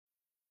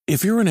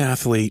If you're an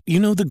athlete, you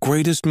know the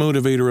greatest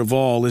motivator of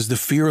all is the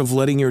fear of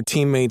letting your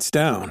teammates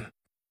down.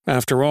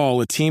 After all,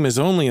 a team is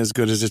only as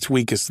good as its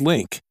weakest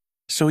link.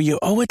 So you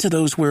owe it to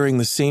those wearing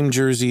the same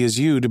jersey as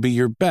you to be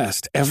your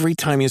best every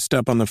time you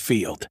step on the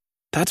field.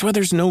 That's why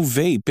there's no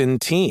vape in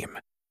team.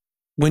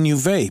 When you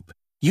vape,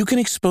 you can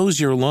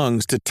expose your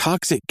lungs to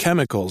toxic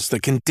chemicals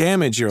that can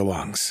damage your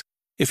lungs.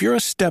 If you're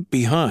a step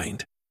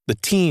behind, the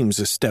team's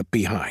a step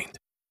behind.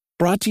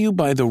 Brought to you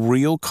by The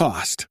Real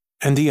Cost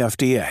and the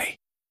FDA.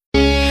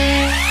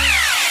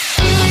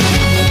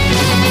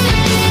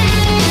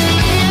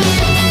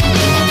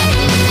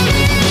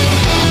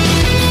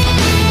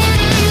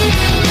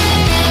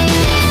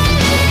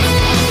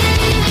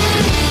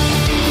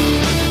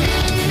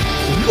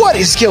 What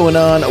is going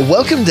on?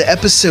 Welcome to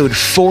episode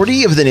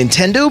 40 of the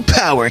Nintendo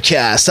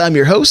Powercast. I'm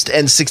your host,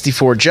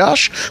 N64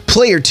 Josh.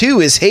 Player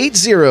 2 is Hate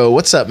Zero.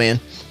 What's up, man?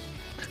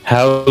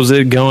 How's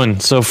it going?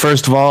 So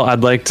first of all,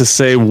 I'd like to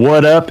say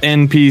what up,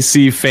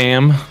 NPC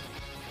fam.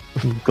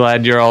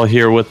 Glad you're all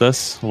here with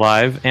us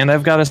live, and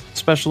I've got a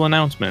special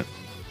announcement.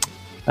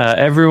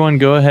 Everyone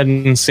go ahead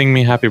and sing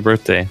me happy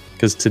birthday,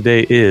 because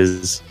today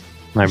is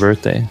my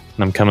birthday, and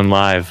I'm coming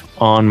live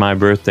on my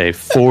birthday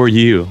for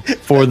you,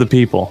 for the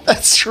people.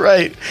 That's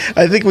right.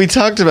 I think we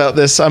talked about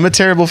this. I'm a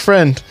terrible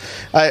friend.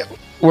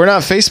 We're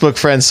not Facebook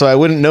friends, so I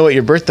wouldn't know what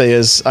your birthday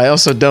is. I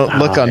also don't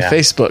look on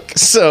Facebook,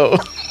 so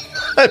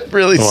I'm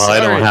really sorry. I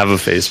don't have a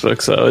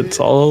Facebook, so it's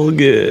all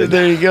good.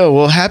 There you go.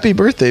 Well, happy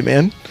birthday,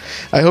 man.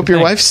 I hope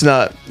your wife's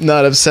not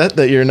upset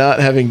that you're not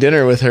having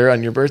dinner with her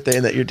on your birthday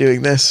and that you're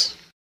doing this.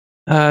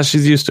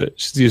 She's used to it.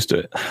 She's used to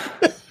it.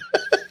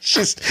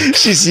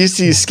 She's used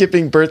to you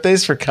skipping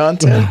birthdays for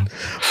content.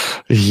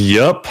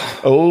 Yup.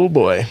 Oh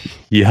boy.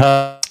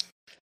 Yeah.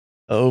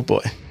 Oh boy.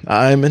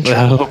 I'm in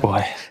trouble. Oh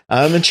boy.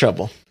 I'm in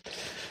trouble.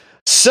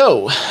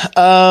 So,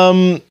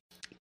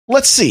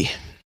 let's see.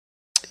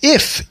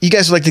 If you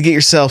guys would like to get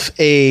yourself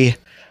a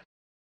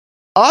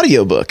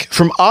audiobook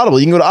from Audible,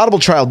 you can go to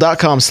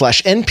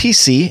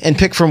audibletrial.com/NPC and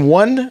pick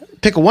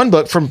one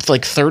book from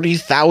like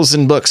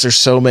 30,000 books. There's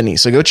so many.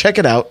 So go check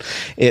it out.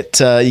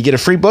 You get a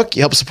free book.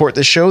 You help support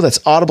this show. That's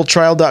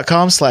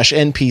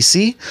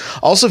audibletrial.com/NPC.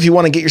 Also, if you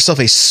want to get yourself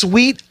a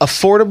sweet,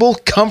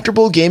 affordable,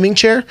 comfortable gaming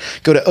chair,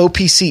 go to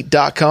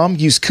opseat.com,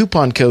 use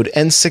coupon code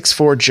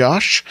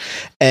N64Josh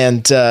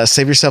and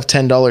save yourself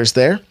 $10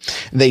 there.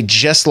 They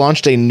just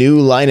launched a new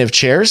line of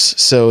chairs.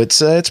 So it's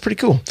pretty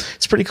cool.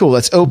 It's pretty cool.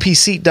 That's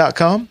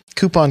opseat.com,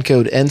 coupon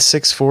code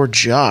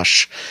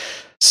N64Josh.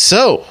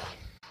 So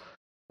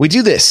we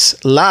do this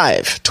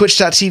live,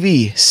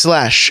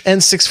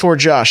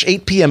 twitch.tv/N64Josh,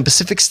 8 p.m.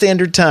 Pacific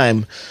Standard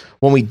Time,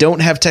 when we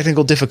don't have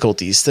technical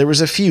difficulties. There was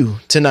a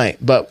few tonight,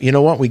 but you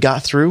know what? We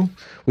got through,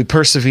 we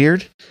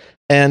persevered,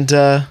 and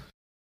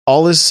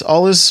all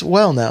is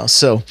well now.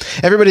 So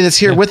everybody that's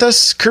here with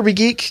us, Kirby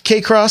Geek,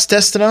 K-Cross,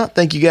 Destinaut,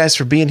 thank you guys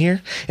for being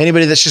here.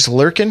 Anybody that's just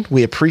lurking,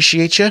 we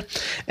appreciate you.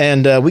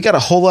 And we got a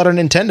whole lot of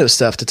Nintendo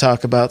stuff to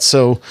talk about.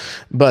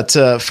 But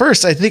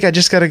first, I think I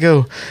just got to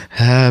go,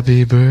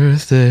 happy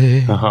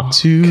birthday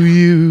to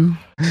you.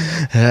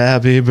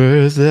 Happy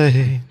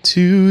birthday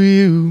to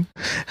you.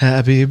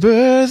 Happy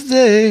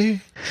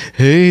birthday,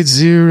 Hate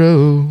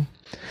Zero.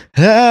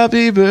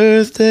 Happy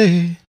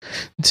birthday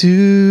to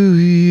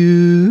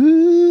you.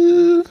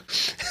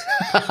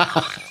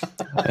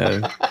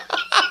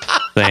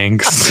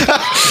 Thanks.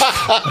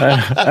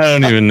 I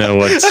don't even know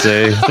what to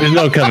say. There's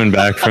no coming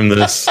back from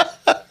this.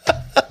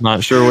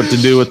 Not sure what to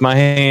do with my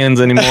hands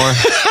anymore.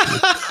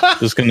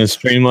 Just gonna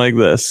stream like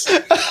this.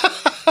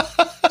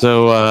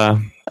 So, up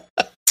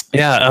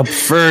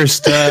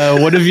first,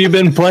 what have you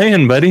been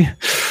playing, buddy?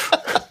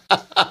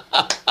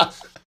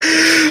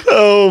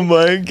 Oh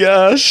my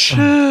gosh.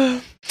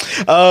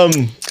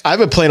 I've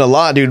been playing a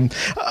lot, dude.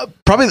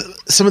 Probably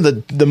some of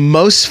the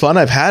most fun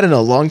I've had in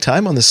a long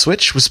time on the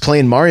Switch was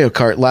playing Mario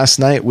Kart last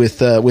night with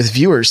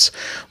viewers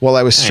while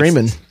I was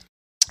streaming.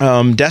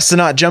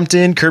 Destinaut jumped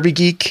in, Kirby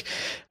Geek,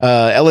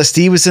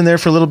 LSD was in there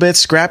for a little bit,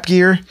 Scrap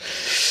Gear.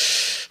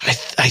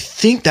 I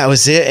think that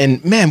was it.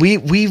 And man,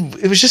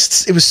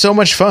 it was so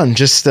much fun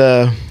just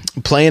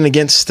playing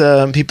against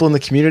people in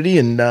the community,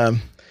 and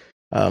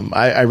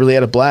I really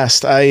had a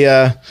blast.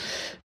 I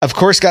of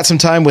course got some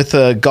time with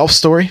Golf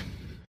Story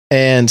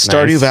and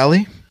Stardew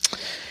Valley,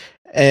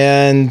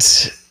 and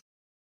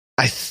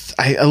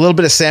a little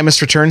bit of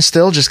Samus Returns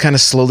still, just kind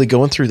of slowly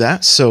going through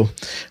that. So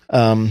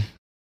I've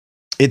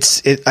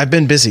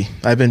been busy.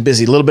 A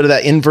little bit of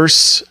that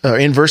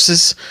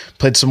Inverses,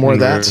 played some more of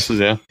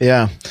that.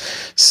 Yeah.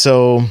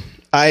 So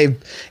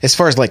as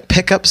far as like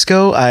pickups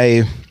go,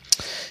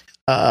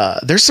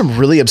 there's some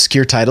really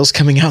obscure titles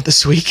coming out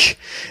this week,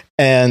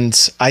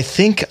 and I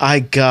think I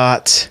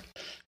got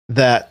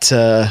that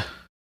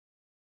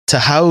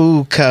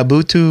Tahau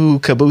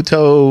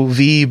Kabuto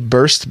V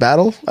Burst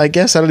Battle, I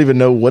guess. I don't even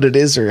know what it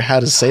is or how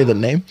to say the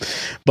name,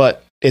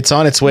 but it's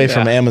on its way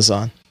from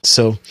Amazon.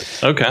 So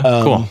okay,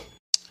 cool.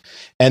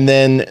 And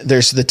then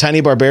there's the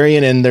Tiny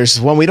Barbarian, and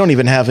there's one we don't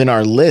even have in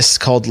our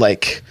list called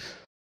like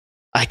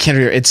I can't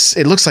remember.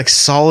 It looks like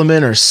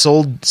Solomon or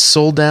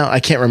Sold Down. I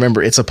can't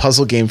remember. It's a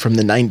puzzle game from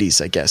the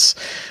 90s, I guess.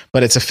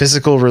 But it's a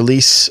physical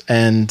release,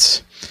 and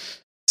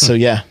so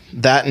yeah,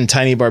 that and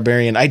Tiny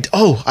Barbarian. I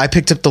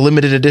picked up the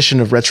limited edition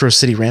of Retro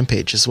City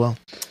Rampage as well.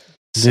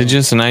 Did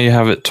you? So now you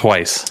have it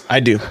twice. I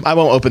do. I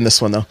won't open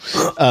this one though,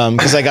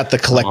 because I got the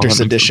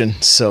collector's edition.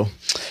 So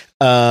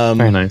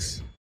very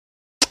nice.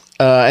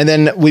 And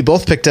then we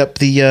both picked up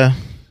the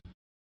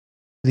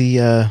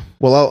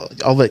well,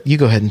 I'll let you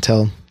go ahead and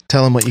tell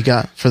him what you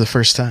got for the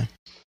first time.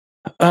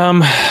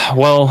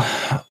 Well,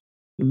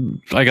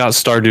 I got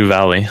Stardew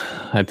Valley.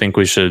 I think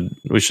we should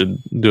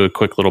do a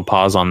quick little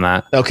pause on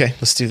that. Okay,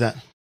 let's do that.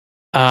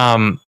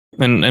 And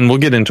we'll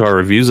get into our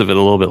reviews of it a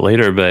little bit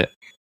later, but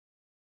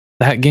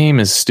that game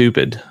is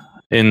stupid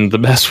in the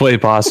best way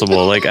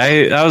possible. Like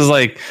I was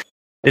like,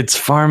 it's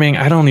farming.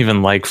 I don't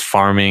even like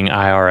farming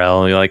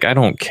IRL. Like, I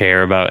don't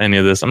care about any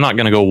of this. I'm not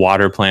going to go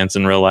water plants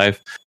in real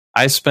life.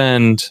 I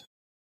spend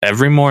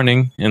every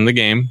morning in the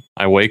game.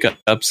 I wake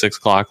up 6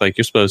 o'clock like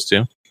you're supposed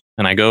to,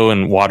 and I go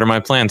and water my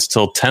plants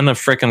till 10 a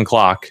frickin'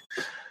 clock.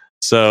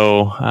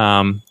 So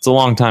it's a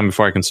long time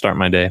before I can start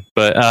my day.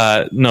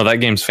 But no, that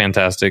game's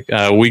fantastic.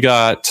 We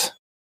got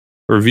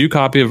a review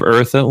copy of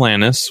Earth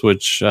Atlantis,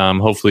 which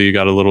hopefully you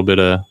got a little bit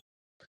of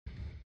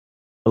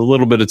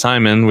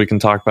time in. We can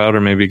talk about,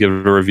 or maybe give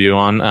it a review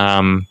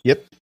on.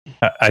 Yep,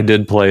 I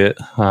did play it,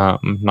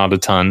 not a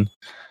ton,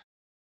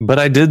 but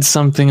I did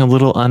something a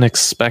little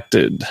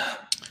unexpected.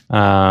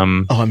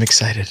 I'm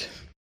excited.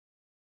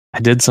 I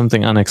did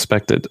something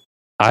unexpected.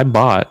 I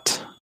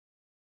bought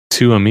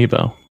 2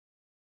 amiibo.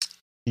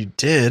 You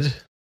did?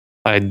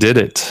 I did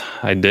it.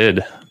 I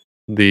did.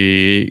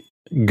 The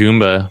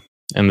Goomba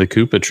and the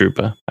Koopa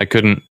Troopa. I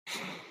couldn't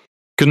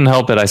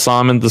help it. I saw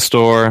them in the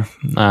store,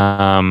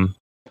 and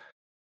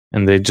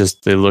they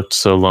looked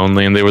so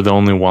lonely, and they were the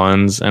only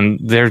ones, and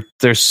they're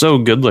so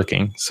good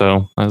looking.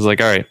 So I was like,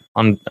 all right,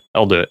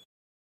 I'll do it.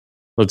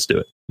 Let's do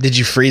it. Did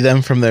you free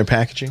them from their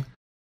packaging?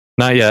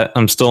 Not yet.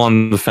 I'm still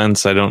on the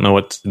fence. I don't know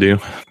what to do.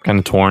 I'm kind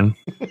of torn.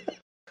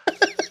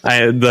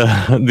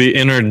 The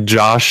inner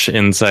Josh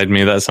inside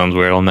me. That sounds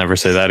weird. I'll never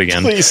say that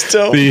again. Please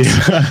don't.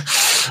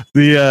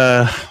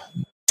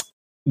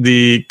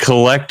 The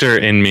collector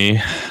in me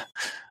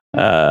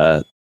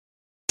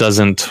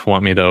doesn't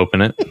want me to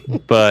open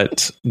it,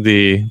 but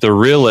the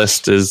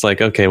realist is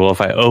like, okay, well,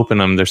 if I open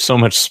them, they're so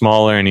much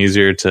smaller and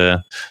easier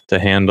to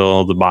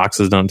handle. The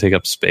boxes don't take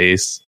up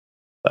space.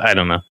 I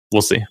don't know.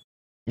 We'll see.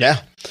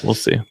 Yeah, we'll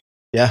see.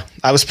 Yeah,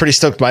 I was pretty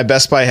stoked. My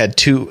Best Buy had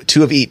two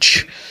of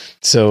each.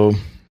 So,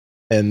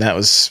 and that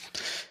was.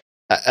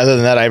 Other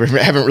than that, I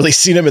haven't really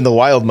seen them in the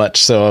wild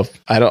much. So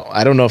I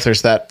don't know if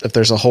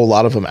there's a whole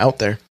lot of them out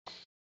there.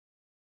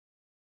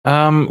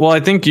 Well,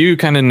 I think you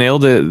kind of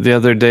nailed it the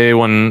other day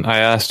when I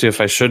asked you if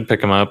I should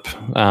pick them up.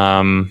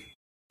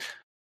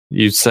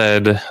 You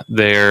said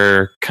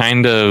they're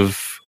kind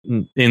of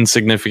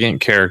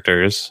insignificant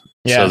characters,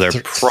 so they're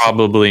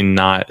probably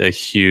not a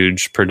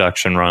huge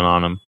production run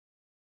on them.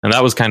 And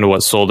that was kind of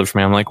what sold it for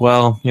me. I'm like,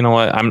 well, you know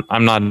what?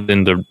 I'm not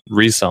into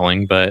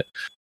reselling, but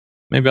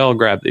maybe I'll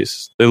grab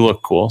these. They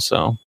look cool.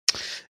 So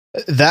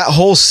that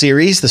whole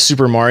series, the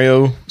Super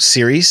Mario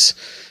series,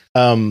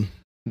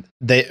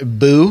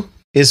 Boo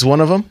is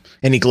one of them,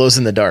 and he glows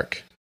in the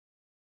dark.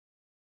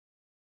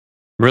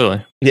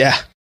 Really? Yeah.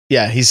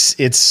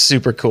 It's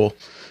super cool.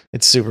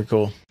 It's super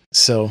cool.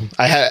 So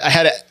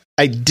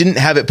I didn't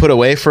have it put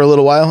away for a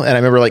little while, and I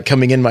remember like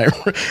coming into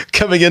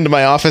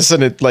my office,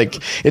 and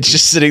it's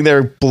just sitting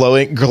there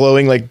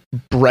glowing like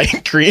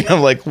bright green. I'm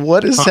like,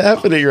 what is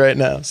happening right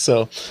now?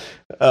 So,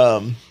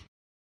 I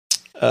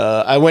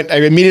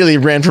immediately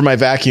ran for my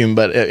vacuum,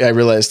 but I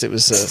realized it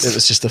was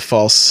just a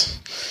false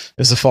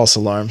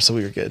alarm. So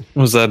we were good.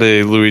 Was that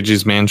a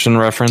Luigi's Mansion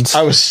reference?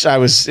 It was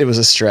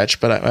a stretch,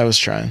 but I was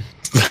trying.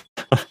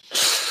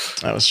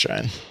 I was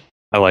trying.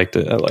 I liked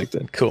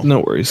it. Cool. No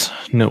worries.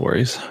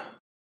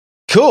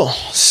 Cool.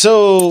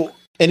 So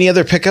any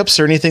other pickups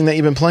or anything that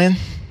you've been playing?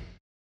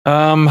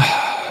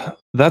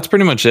 That's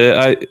pretty much it.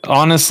 I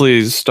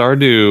honestly,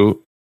 Stardew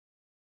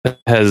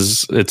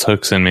has its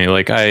hooks in me.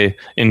 Like, I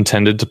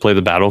intended to play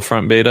the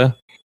Battlefront beta,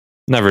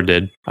 never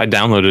did. I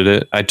downloaded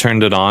it, I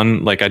turned it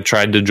on, like I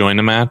tried to join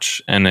a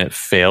match and it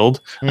failed.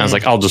 And I was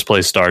like, I'll just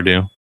play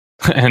Stardew,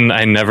 and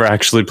I never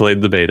actually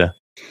played the beta.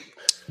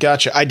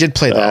 Gotcha. I did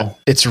play that.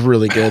 It's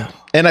really good,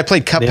 and I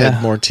played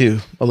Cuphead more too,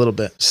 a little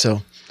bit.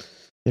 So,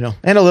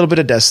 and a little bit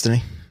of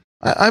Destiny.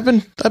 I've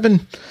been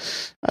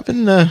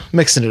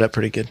mixing it up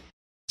pretty good.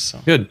 So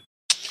good.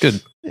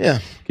 Yeah.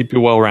 Keep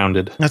you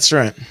well-rounded. That's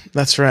right.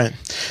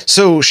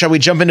 So shall we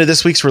jump into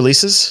this week's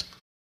releases?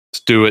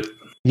 Let's do it.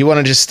 You want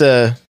to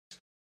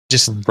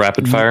just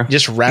rapid fire?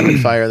 Just rapid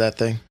fire that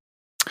thing.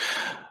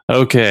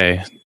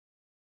 Okay.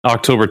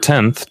 October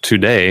 10th,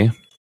 today,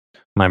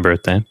 my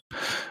birthday,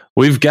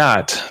 we've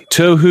got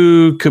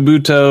Touhou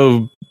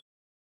Kabuto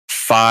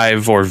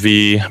 5 or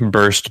V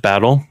Burst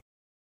Battle,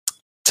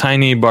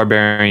 Tiny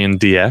Barbarian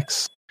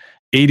DX,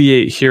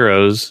 88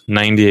 Heroes,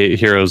 98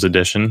 Heroes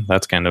Edition.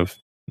 That's kind of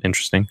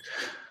interesting.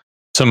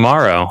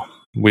 Tomorrow,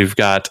 we've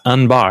got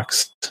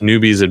Unboxed,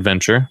 Newbie's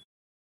Adventure.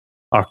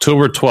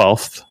 October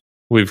 12th,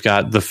 we've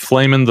got The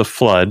Flame and the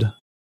Flood,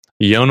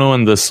 Yono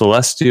and the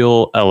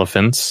Celestial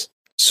Elephants,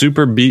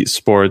 Super Beat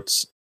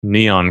Sports,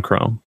 Neon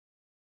Chrome.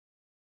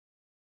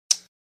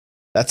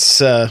 That's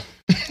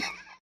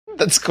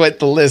that's quite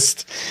the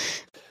list.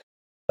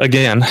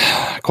 Again,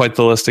 quite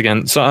the list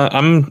again. So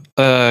I'm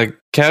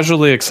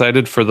casually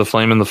excited for The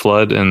Flame and the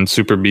Flood and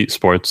Super Beat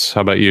Sports.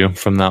 How about you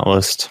from that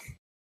list?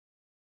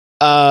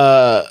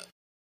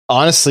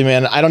 Honestly,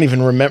 man, I don't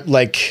even remember.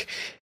 Like,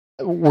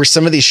 were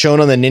some of these shown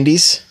on the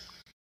Nindies?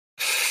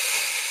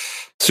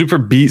 Super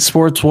Beat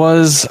Sports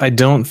was. I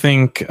don't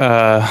think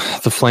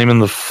The Flame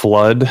and the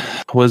Flood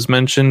was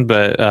mentioned,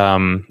 but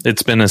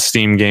it's been a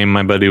Steam game.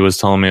 My buddy was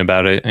telling me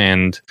about it,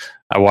 and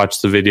I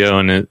watched the video,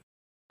 and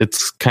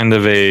it's kind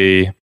of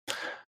a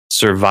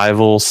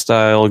survival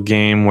style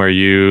game where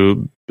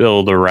you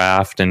build a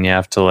raft and you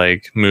have to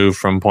like move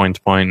from point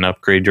to point and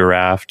upgrade your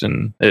raft,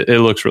 and it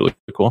looks really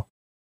cool.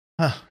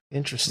 Huh,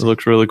 interesting. It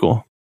looks really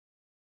cool.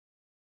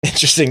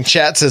 Interesting.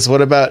 Chat says,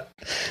 what about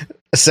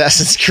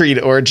Assassin's Creed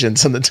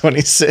Origins on the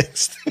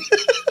 26th?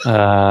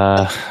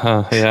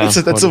 Yeah,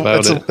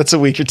 that's a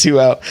week or two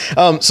out.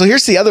 So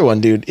here's the other one,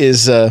 dude,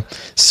 is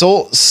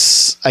Soul,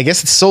 I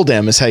guess it's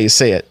Soldam is how you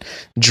say it.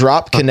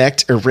 Drop,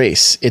 Connect,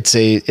 Erase. It's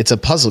a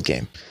puzzle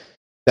game.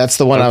 That's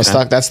the one I was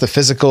talking. That's the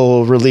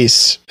physical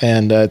release,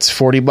 and it's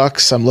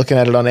 $40. I'm looking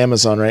at it on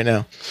Amazon right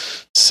now.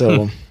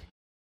 So,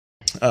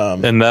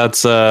 and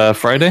that's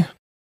Friday.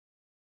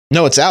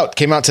 No, it's out.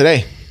 Came out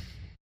today.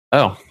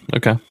 Oh,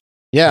 okay.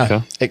 Yeah,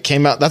 okay. It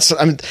came out.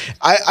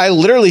 I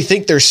literally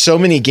think there's so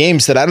many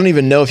games that I don't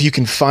even know if you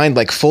can find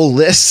like full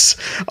lists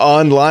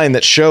online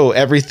that show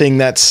everything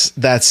that's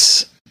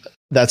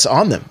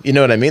on them. You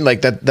know what I mean?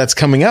 Like that's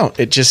coming out.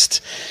 It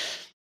just.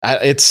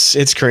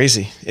 It's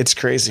crazy. It's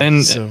crazy.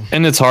 And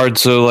it's hard.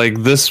 So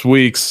like this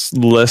week's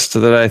list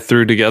that I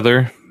threw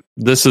together,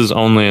 this is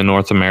only a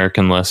North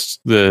American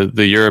list. The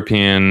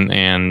European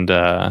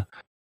and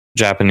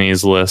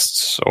Japanese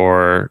lists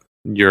or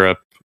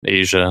Europe,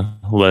 Asia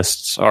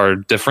lists are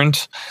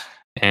different.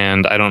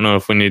 And I don't know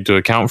if we need to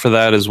account for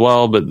that as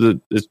well, but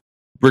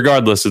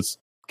regardless, it's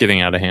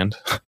getting out of hand.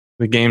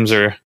 The games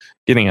are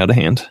getting out of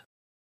hand.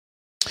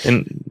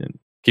 And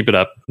keep it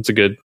up. It's a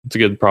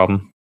good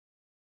problem.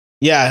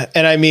 Yeah,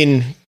 and I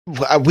mean,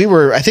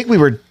 were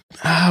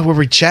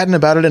we chatting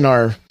about it in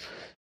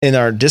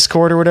our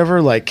Discord or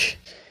whatever? Like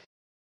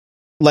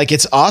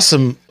it's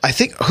awesome. I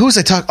think who was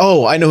I talking?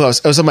 Oh, I know who I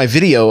was on my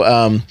video.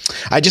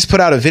 I just put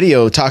out a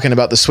video talking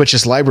about the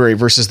Switch's library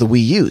versus the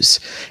Wii U's,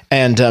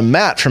 and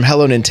Matt from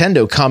Hello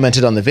Nintendo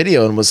commented on the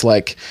video and was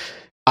like,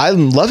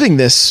 "I'm loving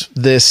this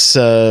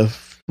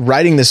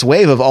riding this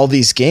wave of all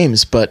these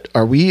games, but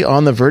are we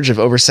on the verge of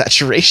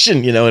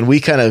oversaturation?" You know, and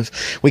we kind of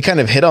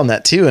hit on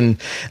that too.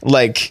 And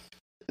like,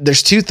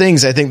 there's two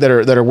things I think that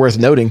are worth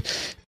noting.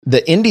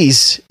 The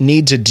indies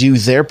need to do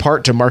their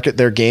part to market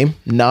their game,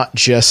 not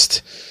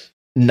just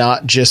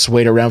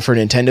wait around for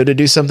Nintendo to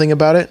do something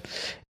about it.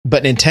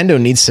 But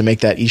Nintendo needs to make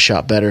that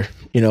eShop better.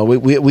 You know,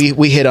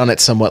 we hit on it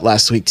somewhat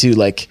last week too.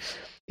 Like,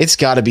 there's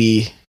got to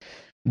be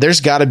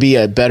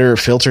a better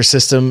filter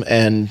system,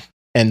 and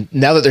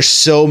now that there's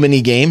so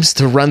many games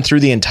to run through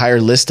the entire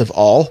list of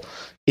all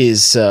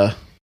is, I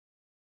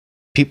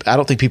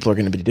don't think people are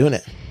going to be doing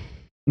it.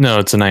 No,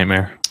 it's a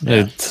nightmare.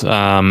 Yeah. It's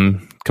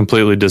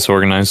completely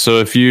disorganized. So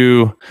if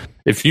you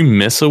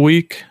miss a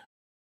week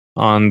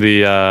on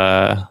the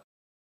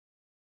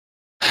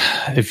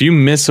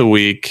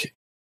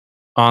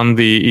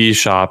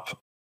eShop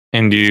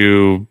and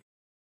you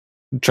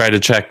try to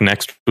check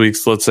next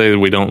week's, let's say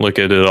we don't look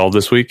at it all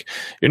this week,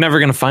 you're never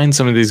going to find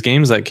some of these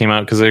games that came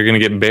out because they're going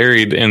to get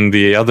buried in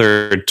the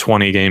other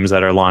 20 games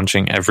that are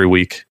launching every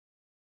week.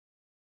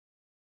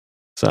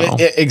 So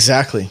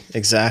exactly.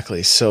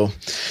 So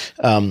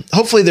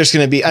hopefully there's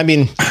going to be, I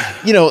mean,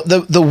 you know,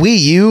 the Wii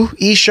U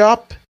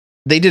eShop,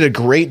 they did a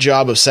great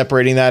job of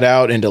separating that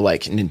out into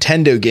like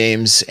Nintendo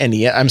games,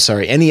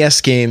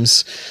 NES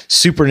games,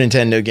 Super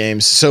Nintendo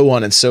games, so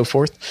on and so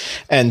forth.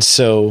 And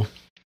so,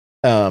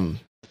 and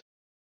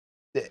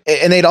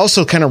they'd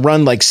also kind of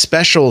run like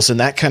specials and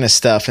that kind of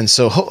stuff. And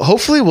so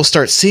hopefully we'll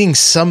start seeing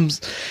some,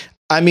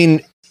 I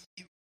mean,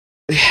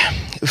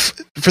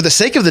 for the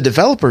sake of the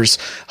developers,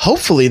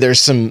 hopefully there's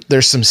some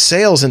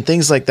sales and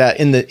things like that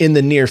in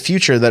the near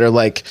future that are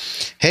like,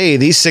 hey,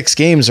 these 6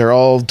 games are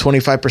all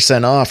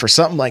 25% off or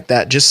something like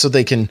that, just so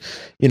they can,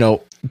 you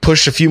know,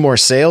 push a few more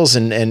sales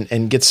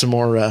and get some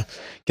more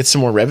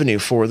revenue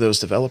for those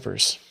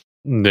developers.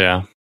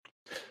 Yeah.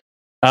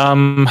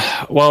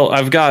 Well,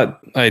 I've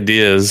got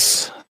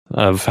ideas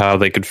of how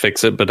they could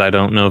fix it, but I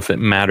don't know if it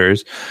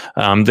matters.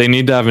 They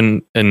need to have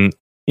an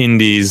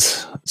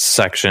indies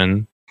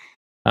section.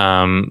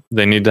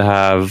 They need to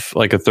have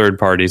like a third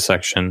party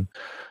section.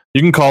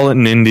 You can call it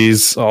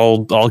Nindies.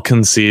 I'll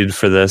concede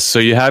for this. So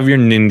you have your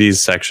Nindies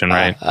section,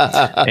 right?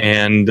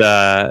 And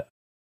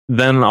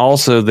then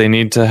also they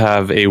need to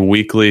have a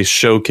weekly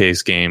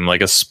showcase game,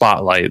 like a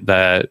spotlight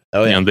that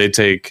you know, they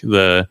take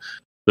the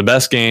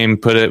best game,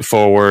 put it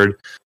forward.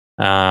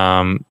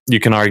 You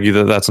can argue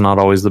that that's not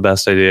always the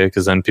best idea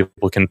because then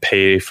people can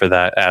pay for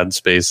that ad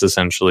space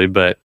essentially.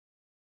 But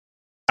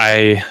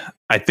I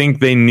think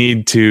they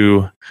need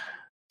to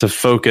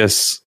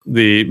focus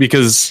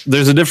because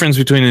there's a difference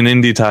between an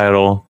indie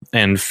title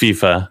and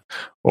FIFA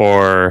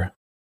or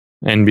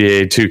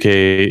NBA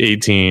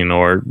 2K18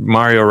 or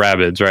Mario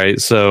Rabbids, right?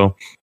 So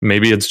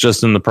maybe it's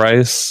just in the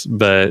price,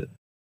 but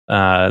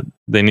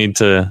they need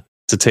to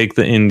take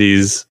the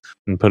indies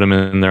and put them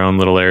in their own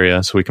little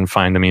area so we can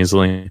find them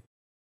easily.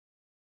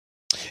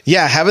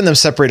 Yeah, having them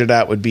separated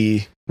out would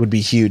be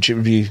huge. It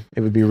would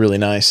be really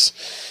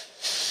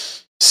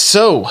nice.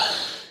 So,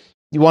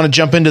 you want to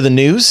jump into the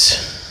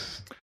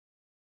news?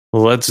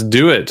 Let's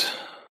do it.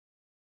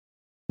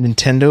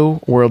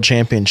 Nintendo World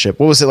Championship.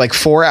 What was it, like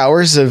 4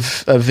 hours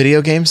of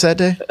video games that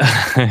day?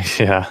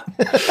 Yeah.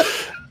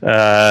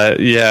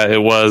 Yeah,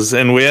 it was.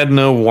 And we had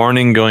no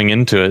warning going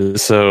into it.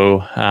 So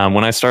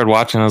when I started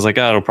watching, I was like,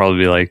 it'll probably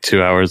be like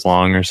 2 hours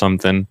long or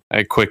something.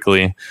 I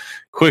quickly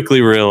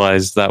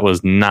realized that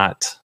was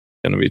not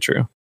going to be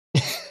true.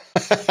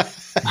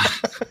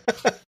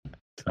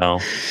 So,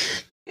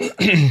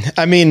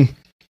 I mean,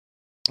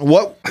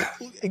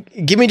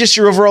 give me just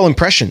your overall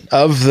impression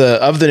of the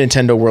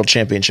Nintendo World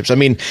Championships. I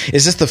mean,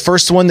 is this the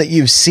first one that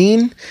you've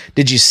seen?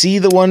 Did you see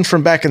the one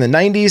from back in the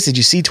 90s? Did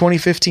you see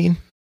 2015?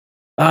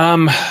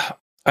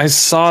 I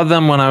saw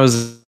them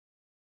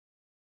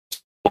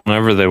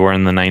whenever they were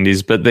in the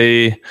 90s, but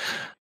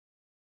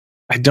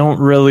I don't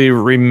really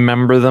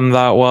remember them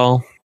that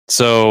well.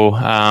 So,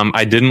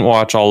 I didn't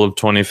watch all of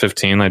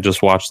 2015. I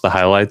just watched the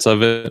highlights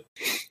of it.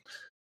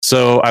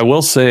 So I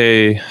will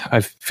say, I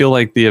feel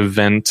like the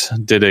event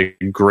did a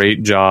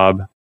great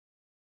job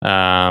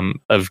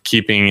of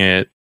keeping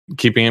it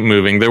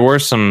moving. There were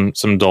some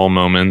dull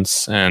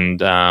moments,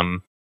 and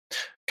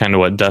kind of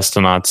what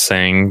Destinaut's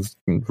saying,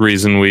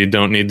 reason we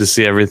don't need to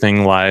see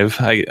everything live.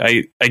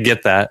 I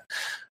get that,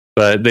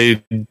 but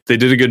they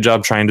did a good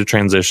job trying to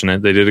transition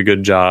it. They did a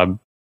good job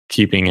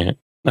keeping it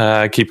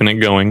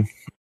going.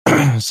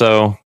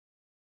 So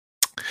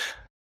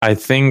I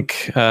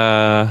think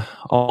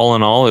all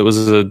in all, it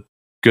was a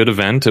good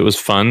event. It was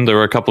fun. There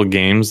were a couple of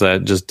games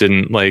that just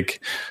didn't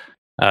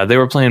they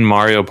were playing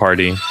Mario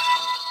Party,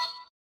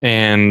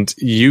 and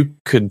you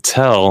could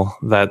tell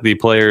that the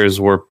players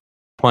were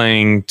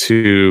playing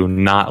to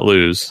not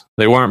lose.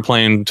 They weren't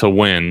playing to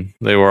win.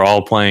 They were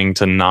all playing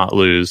to not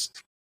lose.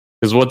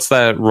 Because what's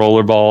that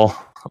rollerball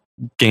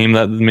game,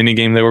 that mini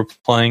game they were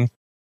playing?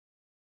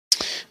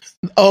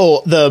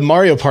 Oh, the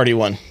Mario Party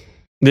one.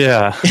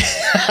 Yeah.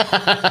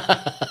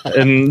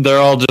 And they're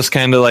all just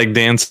kind of like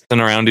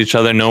dancing around each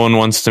other. No one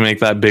wants to make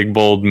that big,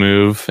 bold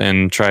move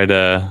and try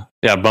to,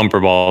 bumper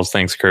balls.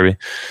 Thanks, Kirby.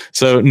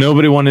 So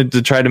nobody wanted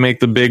to try to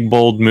make the big,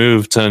 bold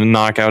move to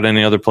knock out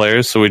any other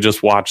players. So we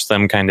just watched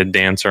them kind of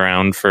dance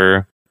around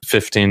for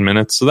 15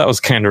 minutes. So that was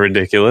kind of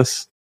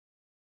ridiculous.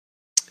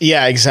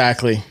 Yeah,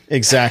 exactly.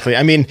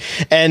 I mean,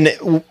 and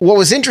what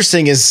was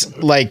interesting is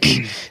like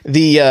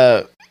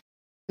the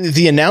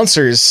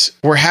announcers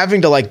were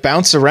having to like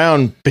bounce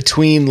around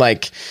between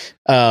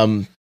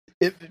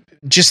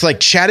just like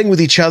chatting with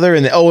each other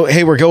and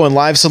hey, we're going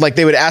live. So like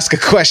they would ask a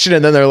question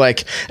and then they're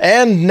like,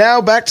 and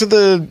now back to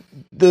the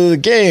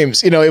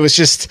games. It was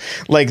just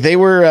like they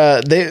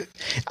were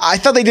I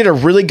thought they did a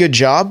really good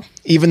job,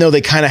 even though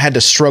they kind of had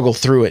to struggle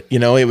through it.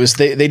 It was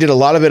they did a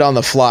lot of it on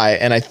the fly,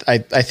 and I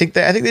think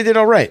they did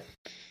all right.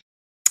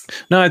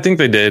 No, I think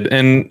they did.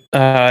 And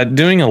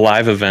doing a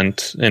live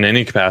event in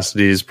any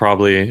capacity is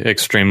probably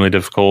extremely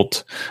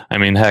difficult. I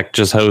mean, heck,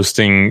 just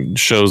hosting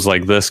shows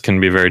like this can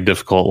be very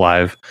difficult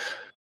live.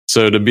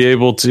 So to be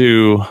able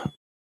to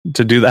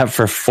do that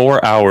for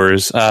 4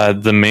 hours,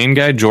 the main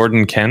guy,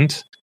 Jordan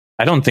Kent,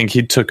 I don't think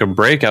he took a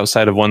break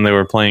outside of when they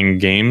were playing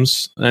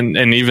games. And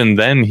even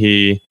then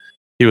he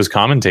was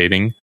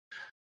commentating.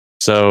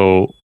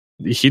 So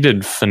he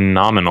did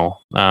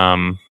phenomenal.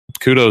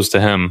 Kudos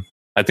to him.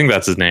 I think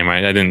that's his name,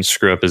 right? I didn't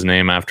screw up his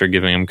name after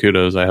giving him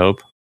kudos, I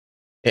hope.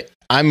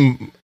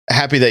 I'm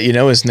happy that you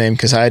know his name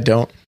because I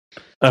don't.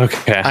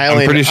 Okay. I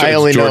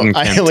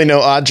only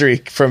know Audrey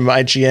from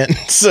IGN.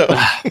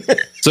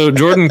 So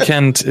Jordan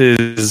Kent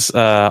is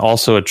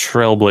also a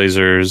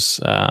Trailblazers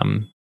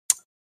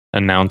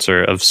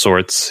announcer of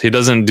sorts. He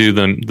doesn't do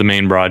the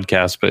main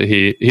broadcast, but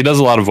he does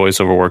a lot of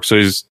voiceover work. So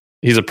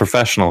he's a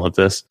professional at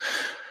this.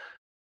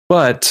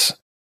 But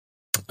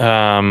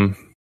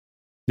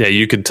yeah,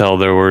 you could tell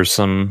there were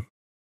some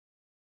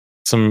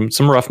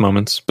rough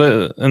moments,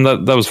 but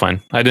that was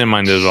fine. I didn't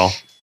mind it at all.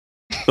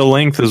 The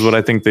length is what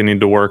I think they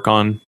need to work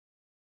on.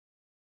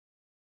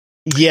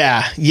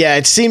 Yeah,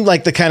 it seemed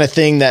like the kind of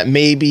thing that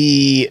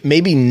maybe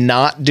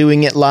not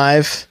doing it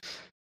live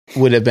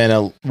would have been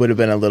a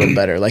little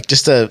better. Like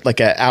just an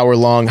hour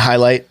long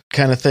highlight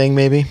kind of thing,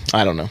 maybe.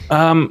 I don't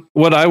know.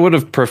 What I would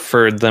have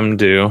preferred them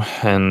do,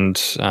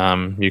 and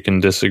you can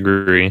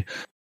disagree.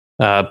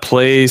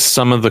 Play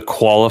some of the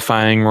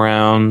qualifying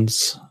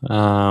rounds,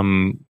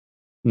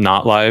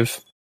 not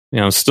live.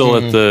 Still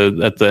at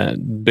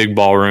the big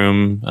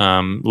ballroom,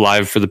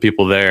 live for the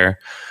people there.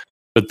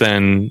 But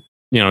then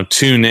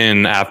tune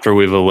in after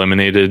we've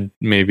eliminated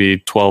maybe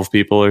 12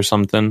 people or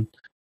something.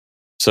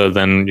 So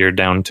then you're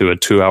down to a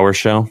 2-hour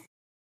show.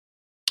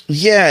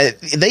 Yeah,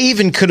 they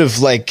even could have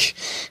like,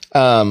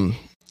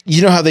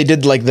 you know how they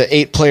did like the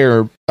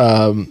 8-player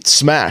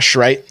Smash,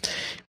 right?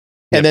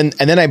 And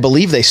then I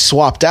believe they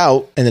swapped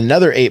out, and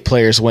another 8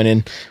 players went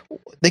in.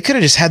 They could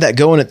have just had that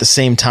going at the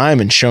same time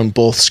and shown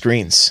both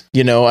screens.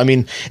 I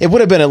mean, it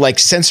would have been a like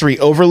sensory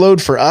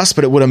overload for us,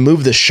 but it would have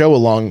moved the show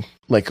along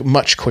like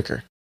much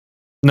quicker.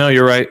 No,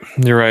 you're right.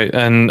 You're right.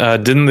 And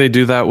didn't they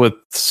do that with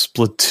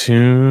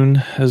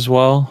Splatoon as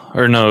well?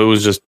 Or no, it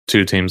was just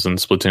 2 teams in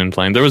Splatoon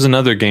playing. There was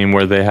another game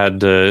where they had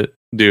to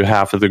do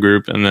half of the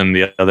group and then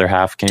the other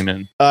half came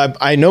in.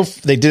 I know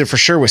they did it for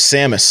sure with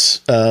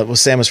Samus. With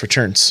Samus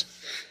Returns.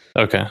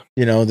 Okay.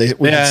 They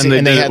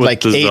had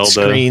like 8 Zelda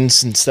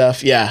screens and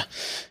stuff. Yeah.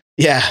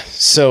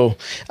 So,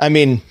 I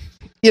mean,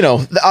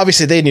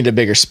 obviously they need a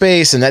bigger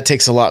space, and that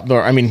takes a lot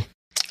more. I mean,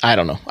 I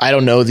don't know. I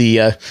don't know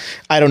the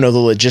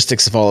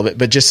logistics of all of it,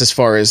 but just as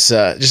far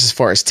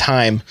as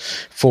time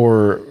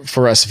for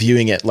us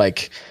viewing it,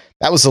 like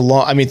that was a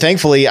long. I mean,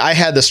 thankfully I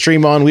had the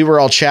stream on. We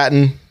were all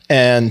chatting,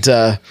 and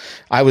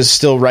I was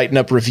still writing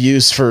up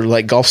reviews for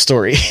like Golf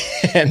Story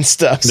and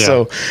stuff. Yeah.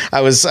 So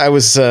I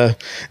was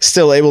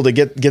still able to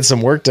get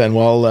some work done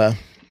while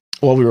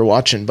we were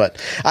watching. But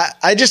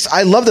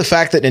I love the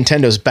fact that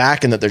Nintendo's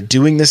back and that they're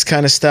doing this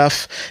kind of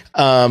stuff.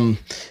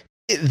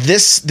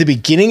 The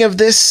beginning of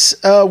this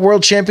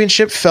World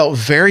Championship felt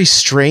very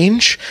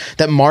strange.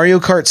 That Mario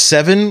Kart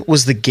 7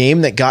 was the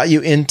game that got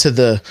you into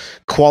the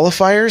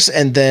qualifiers,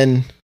 and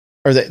then,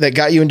 or that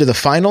got you into the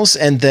finals,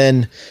 and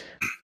then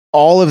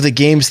all of the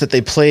games that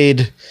they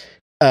played.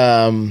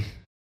 Well,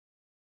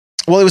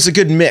 it was a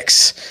good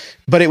mix,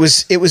 but it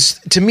was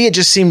to me, it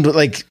just seemed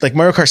like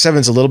Mario Kart 7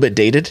 is a little bit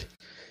dated.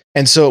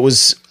 And so it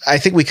was, I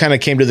think we kind of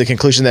came to the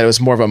conclusion that it was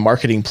more of a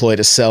marketing ploy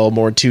to sell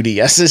more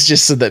 2DSs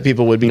just so that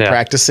people would be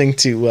practicing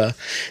to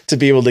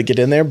be able to get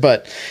in there.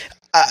 But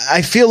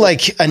I feel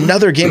like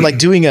another game, like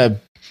doing a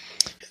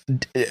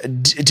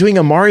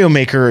Mario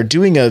Maker or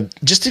doing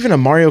just even a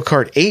Mario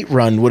Kart 8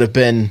 run would have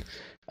been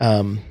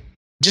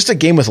just a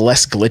game with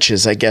less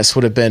glitches, I guess,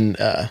 would have been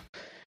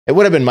it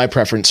would have been my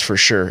preference for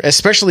sure,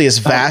 especially as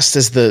vast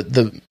as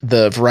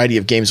the variety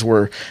of games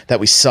were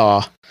that we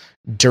saw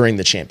during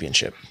the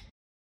championship.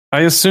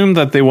 I assume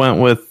that they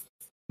went with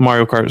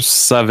Mario Kart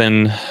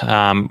 7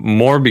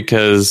 more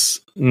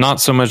because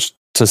not so much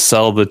to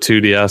sell the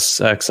 2DS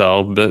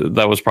XL, but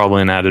that was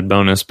probably an added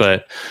bonus,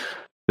 but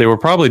they were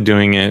probably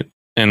doing it,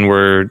 and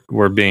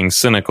we're being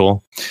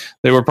cynical.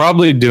 They were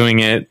probably doing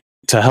it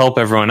to help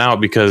everyone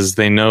out because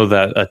they know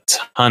that a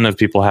ton of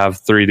people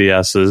have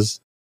 3DSs,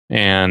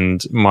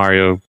 and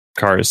Mario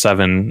Kart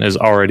 7 is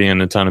already in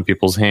a ton of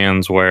people's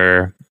hands,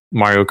 where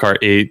Mario Kart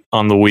 8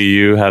 on the Wii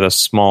U had a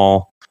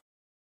small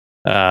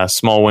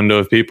window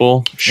of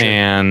people. Sure.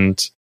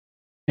 And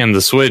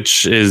the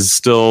Switch is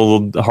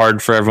still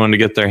hard for everyone to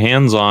get their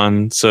hands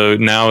on. So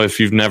now if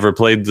you've never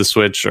played the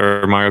Switch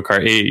or Mario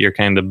Kart 8, you're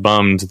kind of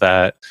bummed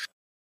that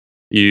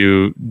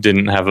you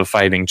didn't have a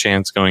fighting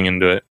chance going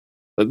into it.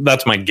 But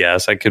that's my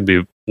guess. I could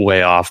be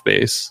way off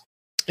base.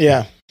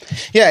 Yeah.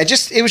 Yeah,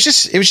 it was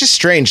just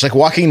strange, like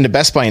walking into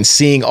Best Buy and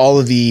seeing all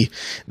of the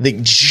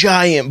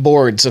giant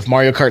boards of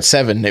Mario Kart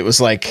 7. It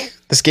was like,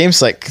 this game's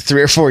like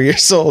 3 or 4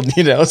 years old,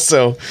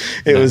 so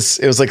it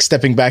was like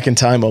stepping back in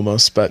time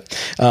almost. But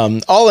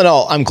all in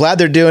all, I'm glad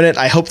they're doing it.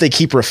 I hope they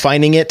keep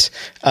refining it.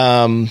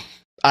 I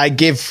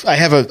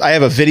have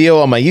a video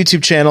on my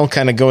YouTube channel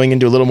kind of going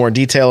into a little more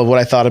detail of what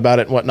I thought about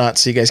it and whatnot,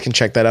 so you guys can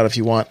check that out if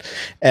you want.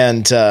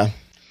 And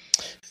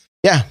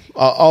yeah,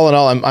 all in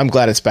all, I'm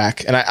glad it's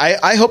back, and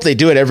I hope they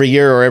do it every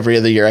year or every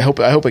other year. I hope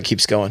it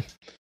keeps going.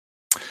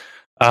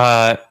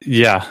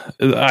 Yeah,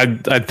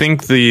 I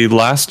think the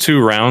last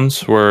 2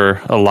 rounds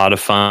were a lot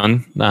of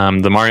fun.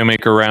 The Mario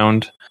Maker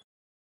round,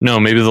 no,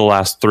 maybe the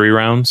last 3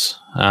 rounds.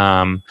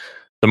 The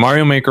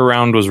Mario Maker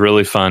round was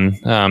really fun.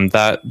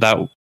 That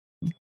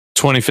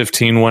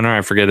 2015 winner,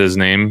 I forget his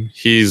name.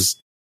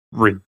 He's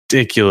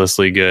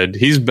ridiculously good.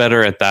 He's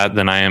better at that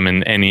than I am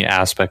in any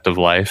aspect of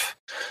life.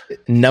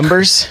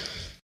 Numbers?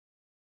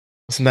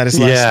 Wasn't that his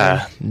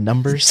last name?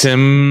 Numbers?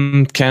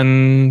 Tim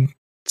Ken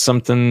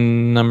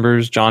something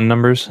Numbers. John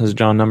Numbers? Is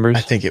John Numbers?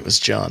 I think it was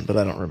John, but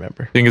I don't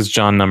remember. I think it's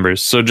John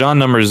Numbers. So John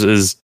Numbers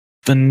is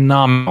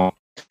phenomenal.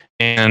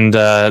 And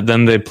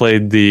then they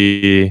played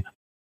the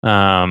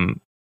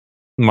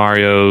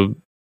Mario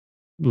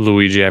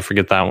Luigi, I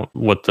forget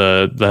what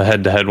the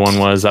head-to-head one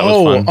was. That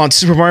was fun. On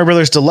Super Mario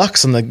Brothers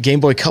Deluxe on the Game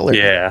Boy Color.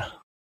 Yeah.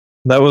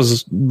 That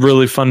was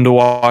really fun to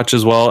watch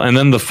as well. And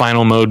then the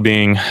final mode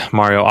being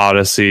Mario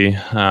Odyssey,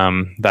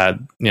 that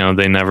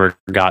they never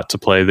got to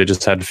play. They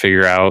just had to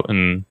figure out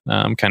and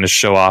kind of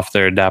show off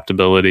their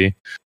adaptability.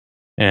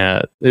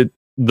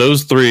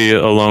 Those 3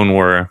 alone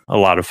were a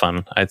lot of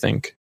fun, I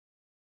think.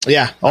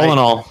 Yeah. All in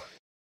all,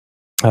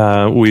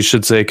 we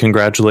should say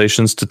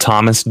congratulations to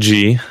Thomas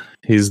G.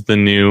 He's the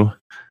new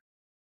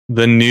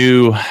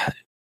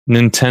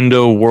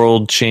Nintendo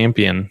World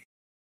Champion.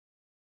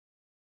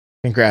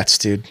 Congrats,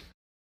 dude.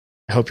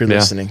 I hope you're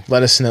listening.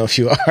 Let us know if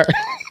you are.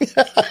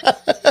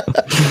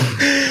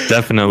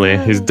 Definitely.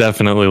 He's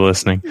definitely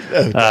listening.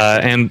 Okay.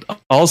 And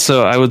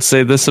also, I would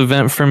say this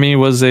event for me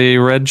was a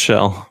red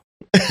shell.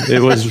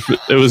 It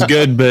was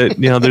good, but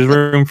there's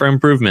room for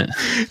improvement.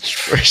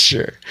 For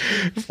sure.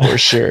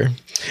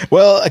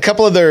 Well, a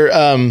couple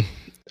other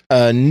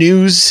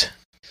news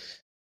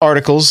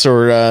articles,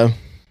 or I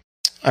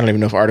don't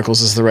even know if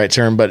articles is the right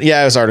term, but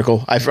yeah, it was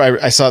article. I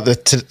saw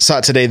it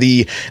today.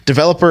 The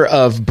developer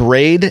of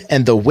Braid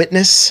and The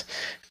Witness,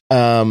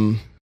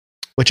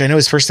 which I know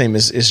his first name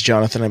is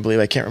Jonathan, I believe.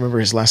 I can't remember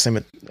his last name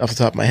off the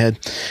top of my head.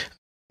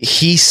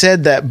 He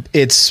said that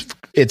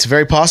it's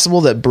very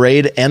possible that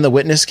Braid and The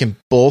Witness can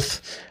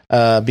both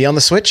be on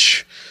the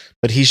Switch,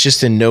 but he's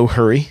just in no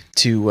hurry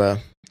to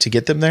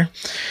get them there,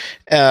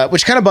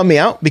 which kind of bummed me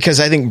out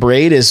because I think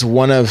Braid is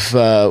one of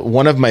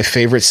my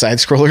favorite side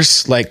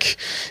scrollers. Like,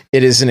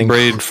 it is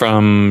Braid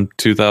from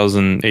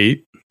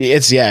 2008.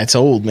 It's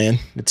old, man.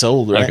 It's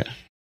old, right? Okay.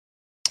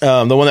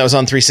 The one that was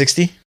on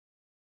 360.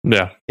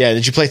 Yeah.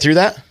 Did you play through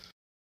that?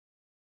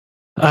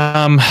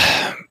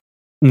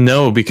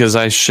 No, because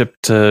I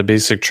shipped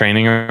basic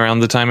training around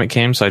the time it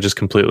came, so I just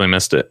completely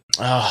missed it.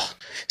 Oh,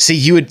 see,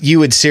 you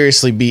would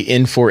seriously be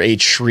in for a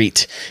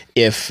treat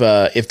if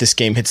this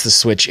game hits the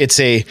Switch. It's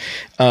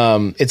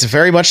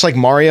very much like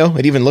Mario.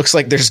 It even looks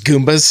like there's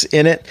Goombas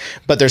in it,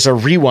 but there's a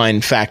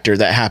rewind factor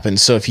that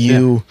happens. So if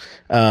you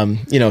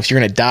if you're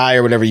gonna die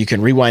or whatever, you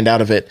can rewind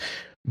out of it.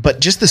 But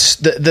just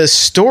the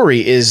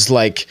story is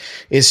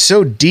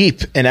so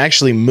deep and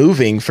actually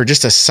moving for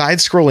just a side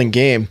scrolling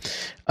game.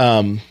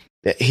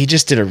 He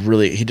did a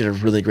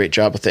really great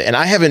job with it, and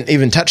I haven't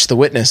even touched The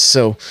Witness,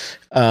 so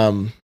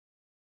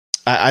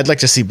I'd like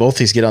to see both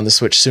these get on the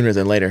Switch sooner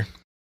than later.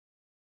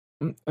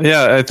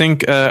 Yeah, I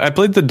think I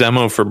played the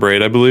demo for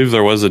Braid. I believe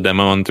there was a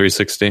demo on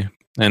 360,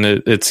 and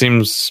it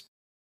seems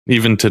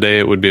even today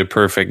it would be a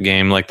perfect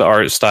game. Like, the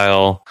art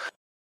style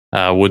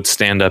would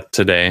stand up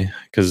today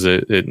because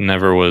it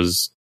never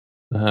was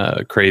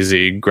a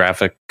crazy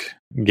graphic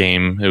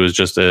game. It was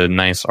just a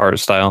nice art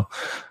style.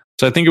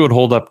 So I think it would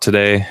hold up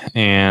today,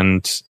 and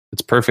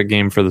it's a perfect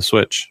game for the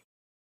Switch.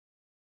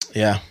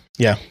 Yeah,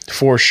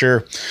 for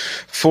sure.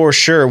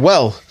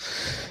 Well,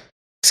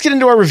 let's get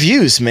into our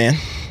reviews, man.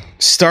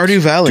 Stardew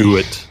Valley. Do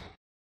it.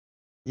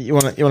 You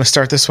want to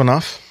start this one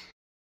off?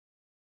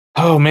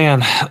 Oh,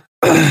 man.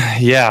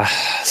 Yeah.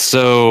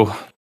 So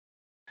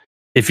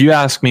if you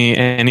ask me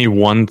any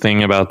one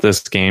thing about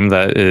this game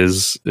that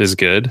is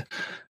good,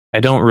 I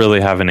don't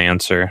really have an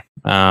answer.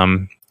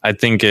 I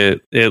think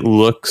it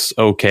looks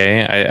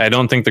okay. I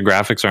don't think the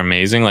graphics are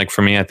amazing. Like,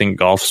 for me, I think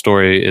Golf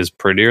Story is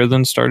prettier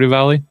than Stardew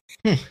Valley.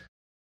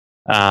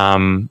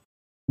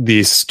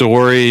 The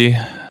story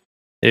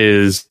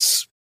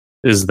is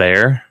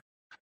there.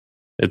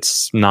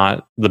 It's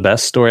not the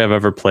best story I've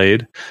ever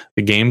played.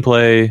 The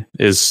gameplay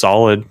is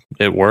solid.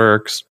 It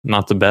works.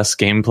 Not the best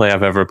gameplay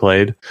I've ever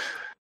played.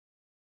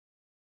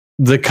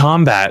 The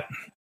combat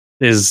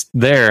is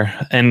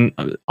there, and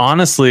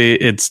honestly,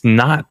 it's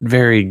not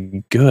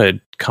very good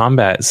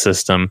combat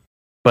system,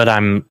 but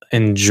I'm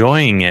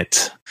enjoying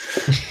it.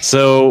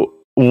 So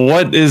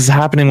what is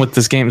happening with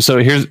this game? So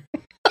here's,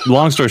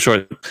 long story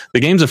short,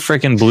 the game's a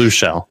freaking blue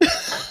shell,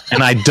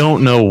 and I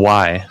don't know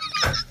why.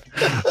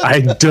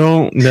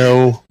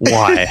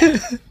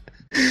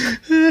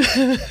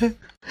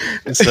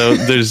 So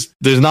there's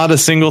not a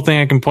single thing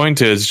I can point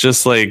to. It's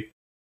just like,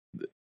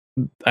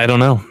 I don't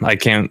know. I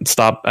can't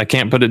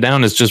put it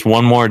down. It's just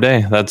one more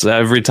day. That's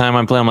every time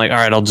I play, I'm like, all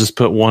right, I'll just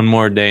put one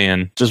more day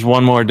in, just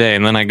one more day.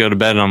 And then I go to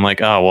bed and I'm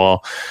like, oh,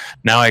 well,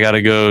 now I got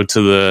to go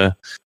to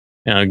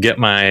get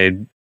my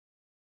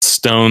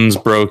stones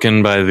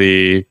broken by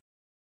the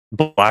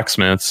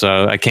blacksmith.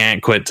 So I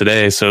can't quit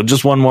today. So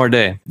just one more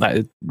day.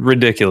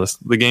 Ridiculous.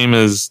 The game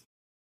is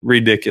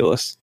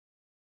ridiculous.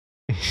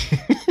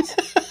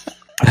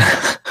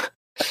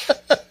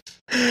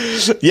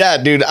 Yeah,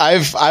 dude,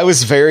 I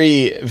was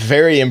very,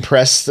 very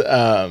impressed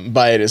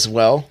by it as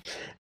well.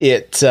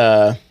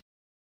 I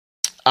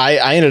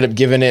ended up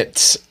giving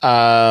it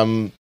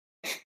a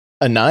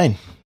 9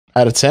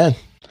 out of 10.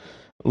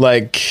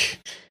 Like,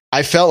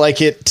 I felt like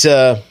it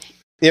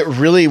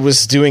really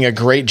was doing a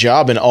great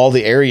job in all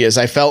the areas.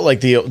 I felt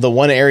like the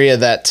one area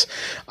that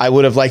I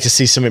would have liked to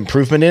see some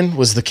improvement in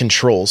was the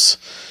controls.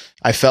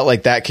 I felt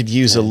like that could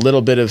use a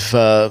little bit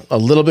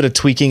of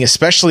tweaking,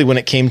 especially when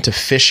it came to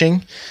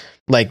fishing.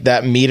 Like,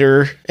 that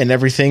meter and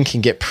everything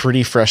can get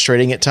pretty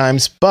frustrating at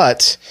times,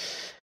 but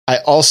I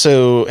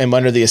also am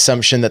under the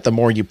assumption that the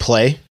more you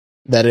play,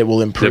 that it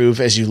will improve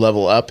as you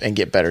level up and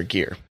get better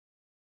gear.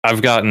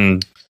 I've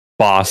gotten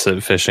boss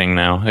at fishing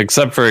now,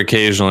 except for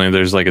occasionally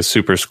there's like a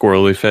super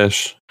squirrely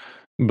fish,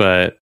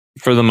 but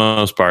for the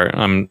most part,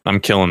 I'm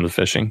killing the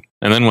fishing.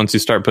 And then once you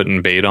start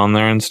putting bait on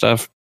there and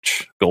stuff,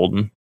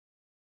 golden.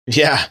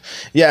 Yeah.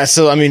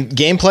 So I mean,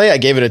 gameplay, I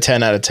gave it a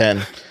 10 out of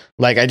 10.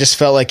 Like, I just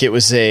felt like it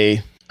was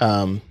a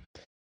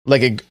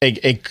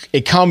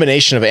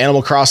combination of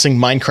Animal Crossing,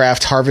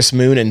 Minecraft, Harvest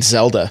Moon, and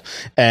Zelda.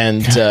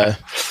 And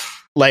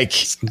Like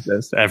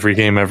every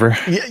game ever.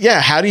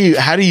 Yeah. How do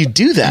you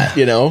do that?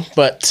 You know,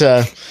 but,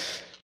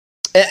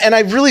 and I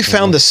really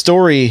found the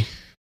story,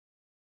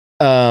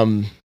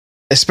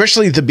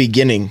 especially the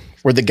beginning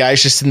where the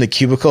guy's just in the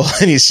cubicle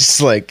and he's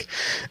just like,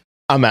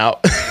 I'm out.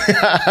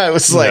 I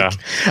was like,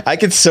 I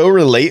could so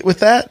relate with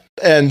that.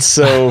 And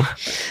so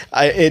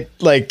I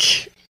want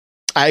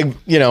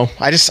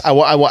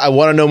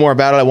to know more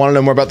about it. I want to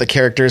know more about the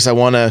characters. I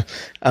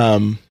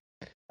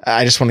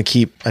just want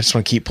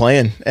to keep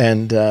playing.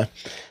 And, like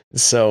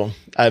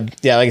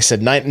I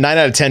said, 9 out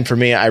of 10 for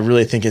me. I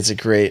really think it's a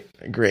great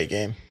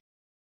game.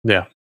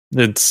 Yeah,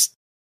 it's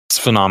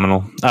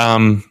phenomenal.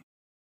 9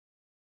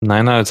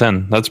 out of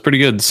 10. That's pretty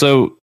good.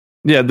 So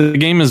yeah, the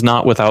game is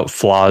not without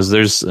flaws.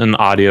 There's an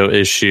audio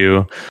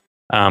issue.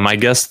 I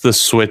guess the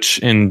Switch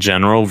in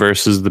general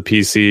versus the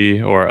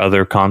PC or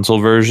other console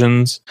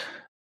versions,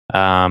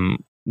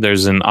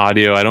 there's an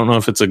audio. I don't know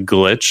if it's a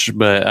glitch,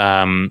 but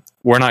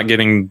we're not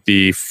getting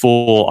the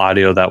full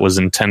audio that was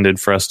intended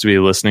for us to be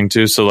listening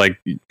to. So like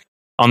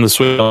on the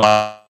Switch,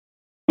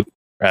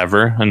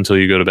 forever until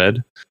you go to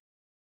bed.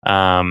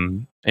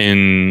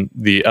 In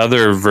the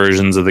other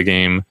versions of the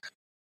game,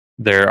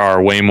 there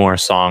are way more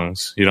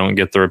songs. You don't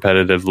get the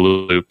repetitive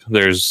loop.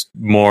 There's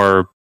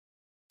more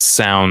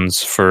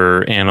sounds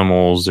for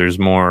animals. There's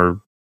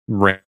more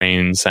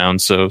rain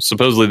sounds. So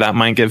supposedly that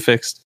might get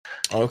fixed.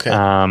 Okay.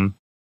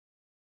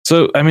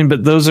 So, I mean,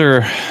 but those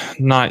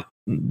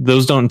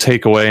don't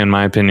take away, in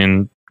my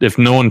opinion. If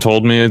no one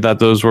told me that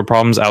those were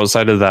problems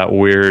outside of that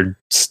weird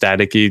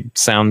staticky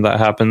sound that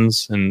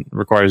happens and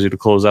requires you to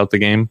close out the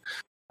game,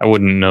 I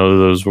wouldn't know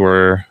those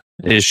were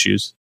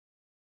issues.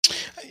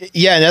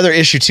 Yeah, another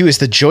issue too is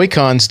the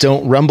Joy-Cons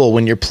don't rumble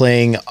when you're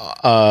playing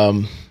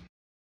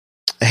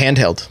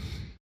handheld.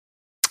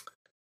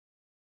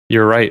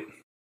 You're right.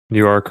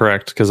 You are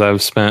correct, because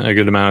I've spent a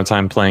good amount of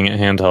time playing it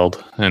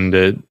handheld, and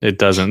it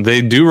doesn't.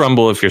 They do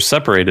rumble if you're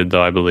separated,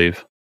 though, I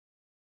believe.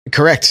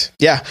 Correct.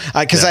 Yeah,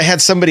 because I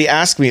had somebody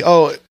ask me,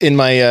 in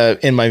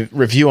my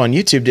review on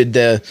YouTube, did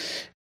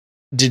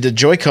the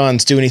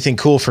Joy-Cons do anything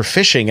cool for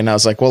fishing? And I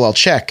was like, well, I'll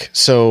check.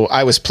 So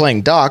I was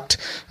playing docked.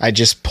 I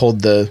just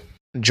pulled the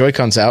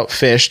Joy-Cons out,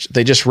 fished.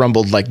 They just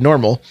rumbled like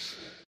normal.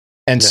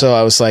 And so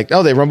I was like,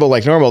 oh, they rumble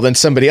like normal. Then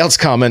somebody else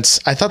comments,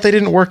 I thought they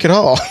didn't work at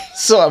all.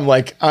 So I'm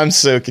like, I'm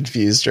so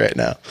confused right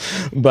now.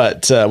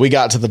 But we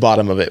got to the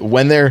bottom of it.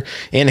 When they're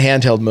in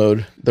handheld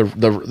mode, the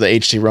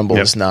HD rumble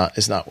is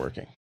not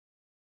working.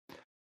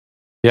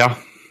 Yeah.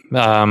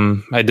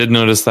 I did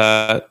notice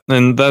that.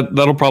 And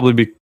that'll probably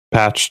be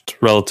patched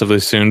relatively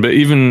soon. But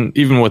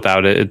even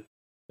without it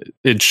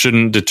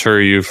shouldn't deter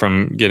you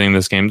from getting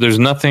this game. There's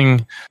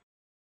nothing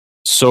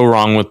so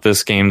wrong with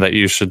this game that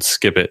you should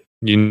skip it.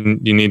 You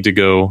need to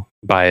go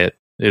buy it.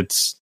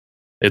 It's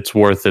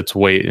worth its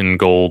weight in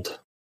gold.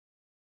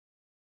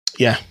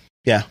 Yeah,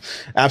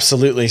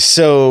 absolutely.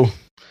 So,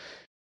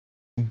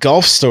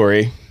 Golf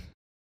Story.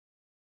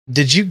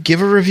 Did you give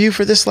a review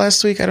for this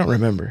last week? I don't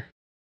remember.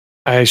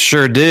 I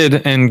sure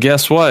did, and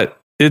guess what?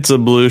 It's a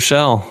blue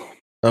shell.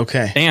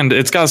 Okay. And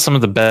it's got some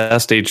of the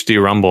best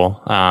HD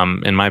rumble,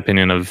 in my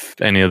opinion, of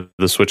any of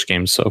the Switch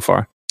games so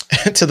far.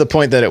 To the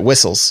point that it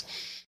whistles.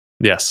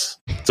 Yes,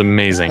 it's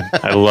amazing.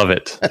 I love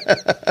it.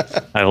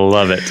 I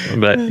love it.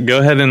 But go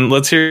ahead and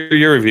let's hear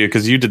your review,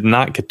 because you did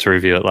not get to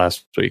review it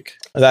last week.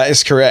 That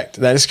is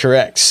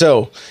correct.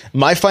 So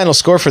my final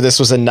score for this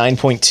was a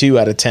 9.2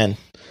 out of 10.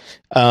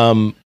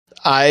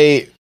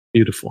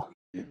 Beautiful.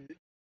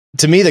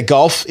 To me, the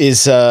golf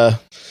is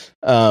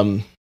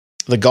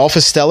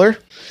stellar.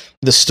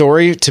 The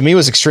story to me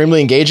was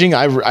extremely engaging.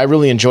 I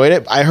really enjoyed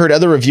it. I heard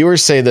other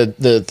reviewers say that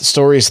the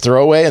story is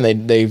throwaway and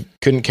they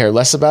couldn't care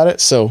less about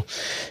it. So,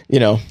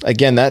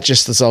 again, that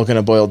just is all going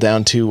to boil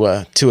down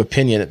to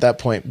opinion at that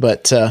point.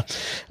 But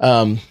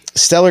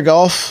stellar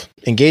golf,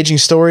 engaging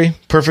story,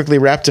 perfectly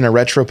wrapped in a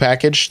retro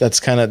package. That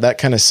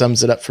kind of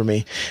sums it up for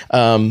me.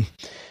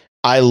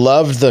 I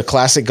loved the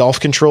classic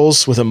golf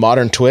controls with a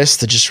modern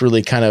twist that just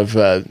really kind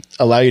of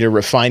allow you to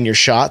refine your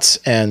shots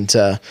and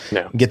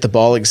get the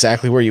ball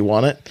exactly where you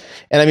want it.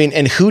 And I mean,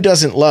 and who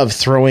doesn't love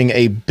throwing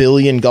a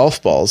billion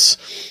golf balls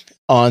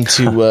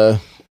onto a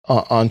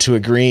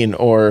green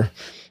or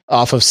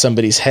off of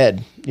somebody's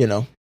head?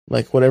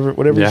 Like whatever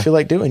you feel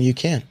like doing, you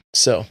can.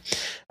 So,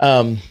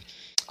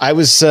 I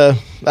was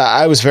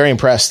very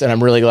impressed, and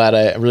I'm really glad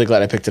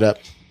I picked it up.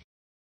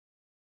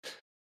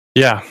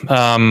 Yeah.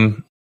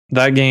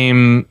 That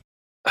game,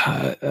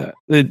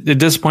 it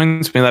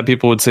disappoints me that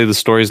people would say the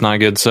story's not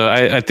good. So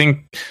I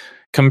think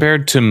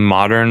compared to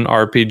modern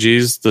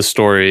RPGs, the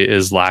story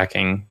is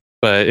lacking.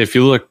 But if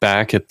you look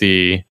back at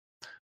the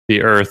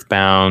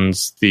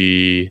Earthbounds,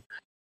 the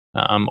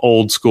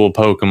old school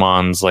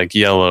Pokemons like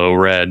Yellow,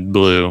 Red,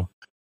 Blue,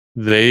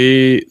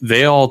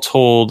 they all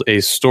told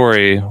a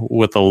story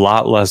with a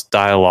lot less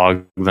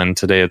dialogue than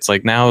today. It's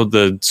like now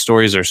the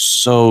stories are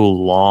so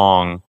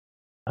long.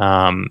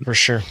 For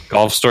sure.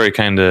 Golf Story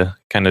kind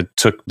of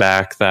took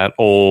back that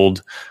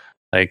old,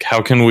 like,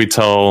 how can we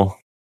tell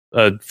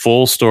a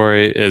full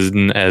story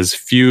in as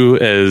few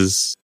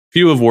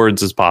of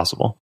words as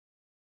possible?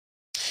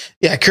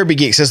 Yeah, Kirby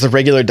Geek says the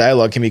regular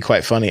dialogue can be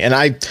quite funny, and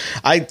I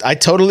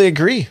totally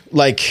agree.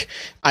 Like,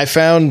 I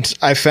found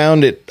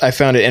it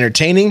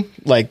entertaining.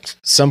 Like,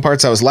 some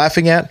parts I was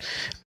laughing at.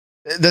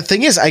 The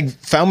thing is, I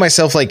found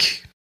myself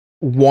like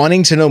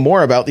wanting to know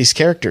more about these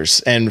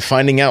characters and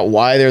finding out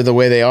why they're the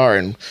way they are,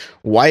 and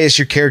why is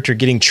your character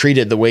getting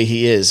treated the way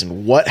he is,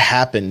 and what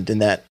happened in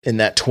that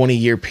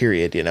 20-year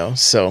period. You know,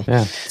 so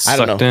yeah, I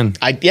don't know.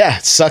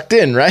 Sucked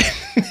in, right?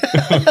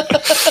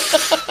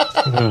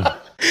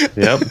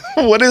 Yep.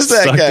 What is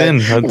that guy?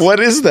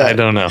 What is that? I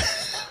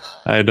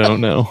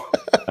don't know.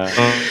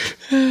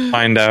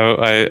 Find out.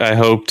 I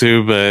hope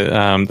to,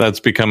 but that's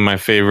become my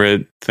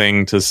favorite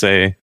thing to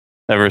say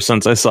ever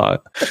since I saw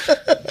it.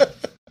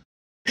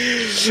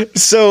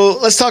 So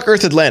let's talk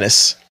Earth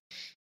Atlantis.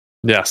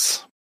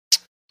 Yes.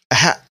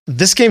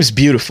 This game's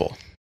beautiful.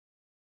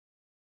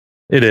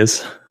 It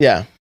is.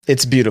 Yeah,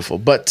 it's beautiful.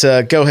 But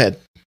go ahead.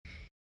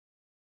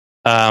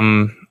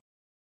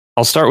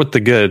 I'll start with the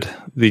good.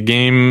 The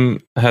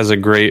game has a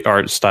great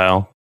art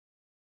style.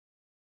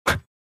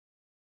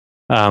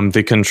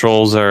 The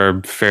controls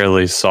are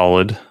fairly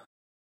solid.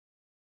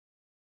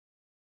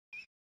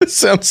 It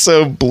sounds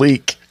so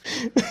bleak.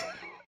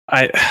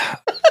 I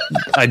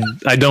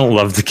don't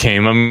love the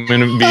game. I'm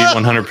going to be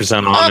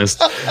 100% honest.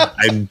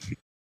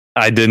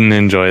 I didn't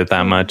enjoy it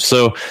that much.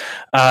 So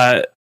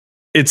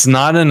it's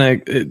not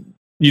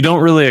you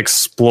don't really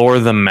explore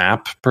the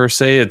map per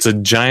se. It's a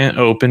giant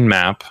open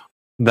map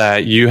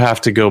that you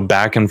have to go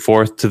back and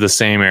forth to the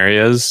same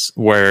areas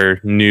where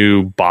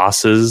new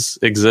bosses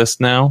exist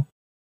now.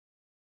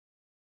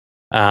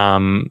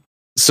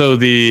 So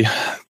the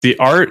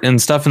art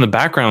and stuff in the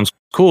background's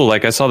cool.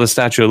 Like, I saw the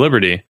Statue of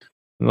Liberty.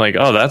 Like,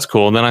 oh, that's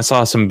cool. And then I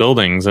saw some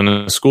buildings and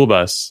a school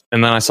bus.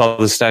 And then I saw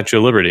the Statue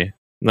of Liberty.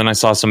 And then I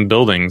saw some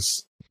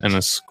buildings and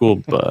a school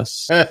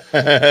bus.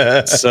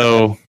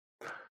 So,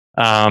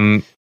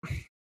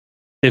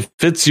 if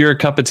it's your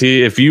cup of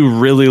tea, if you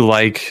really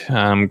like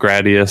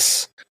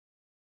Gradius,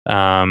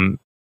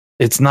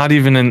 it's not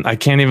even I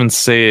can't even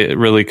say it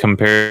really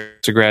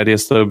compared to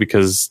Gradius, though,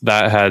 because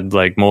that had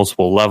like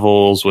multiple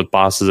levels with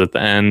bosses at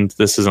the end.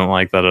 This isn't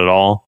like that at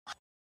all.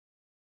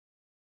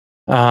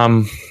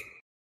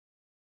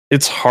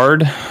 It's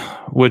hard,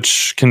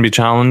 which can be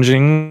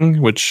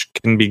challenging, which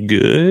can be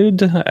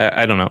good.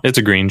 I don't know. It's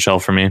a green shell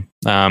for me.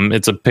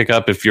 It's a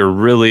pickup if you're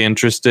really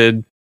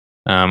interested.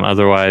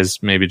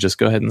 Otherwise, maybe just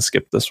go ahead and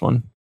skip this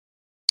one.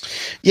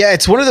 Yeah,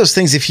 it's one of those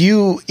things. If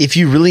you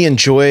really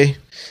enjoy,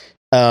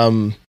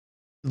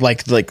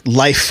 like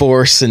Life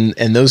Force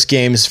and those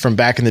games from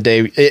back in the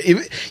day,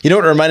 you know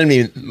what it reminded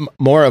me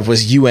more of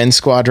was UN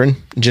Squadron.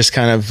 Just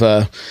kind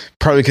of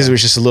probably because it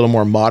was just a little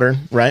more modern,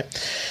 right?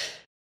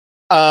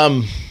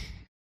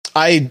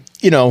 I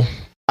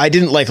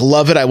didn't like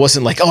love it. I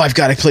wasn't like, oh, I've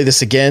got to play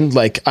this again.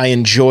 Like, I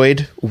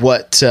enjoyed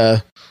what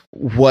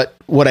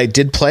I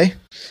did play.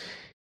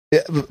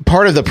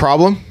 Part of the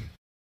problem,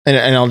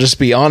 and I'll just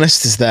be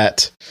honest, is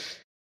that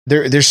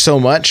there's so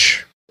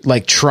much,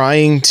 like,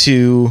 trying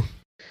to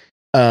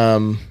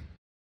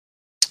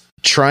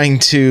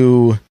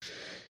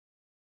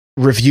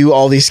review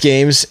all these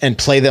games and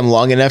play them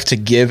long enough to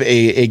give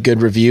a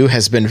good review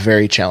has been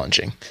very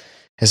challenging.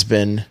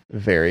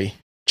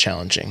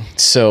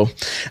 So,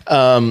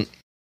 the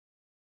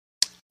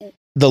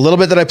little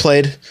bit that I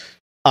played,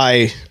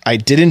 I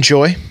did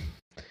enjoy.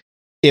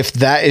 If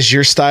that is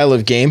your style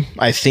of game,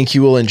 I think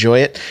you will enjoy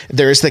it.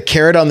 There's the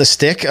carrot on the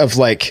stick of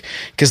like,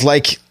 because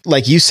like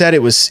you said, it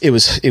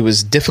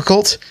was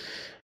difficult,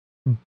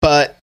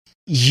 but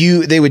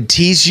they would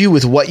tease you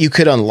with what you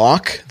could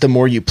unlock the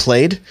more you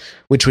played,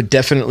 which would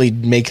definitely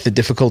make the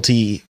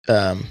difficulty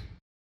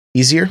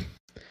easier.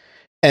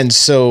 And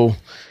so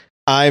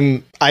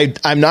I'm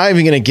not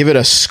even going to give it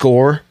a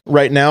score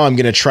right now. I'm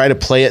going to try to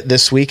play it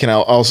this week, and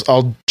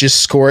I'll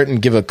just score it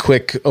and give a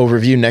quick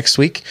overview next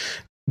week.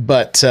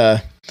 But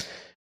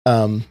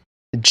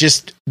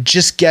just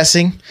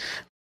guessing,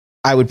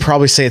 I would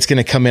probably say it's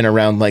going to come in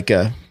around like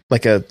a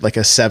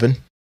 7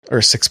 or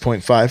a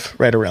 6.5,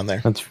 right around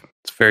there. It's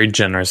very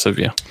generous of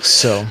you.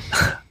 So,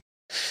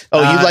 you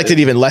liked it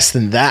even less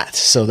than that.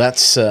 So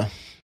that's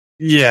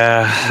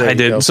yeah, I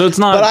did. Go. So it's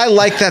not, but I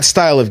like that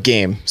style of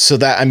game. So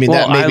that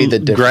that may be the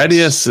difference.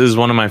 Gradius is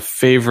one of my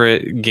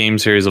favorite game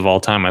series of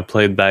all time. I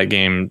played that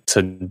game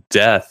to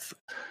death.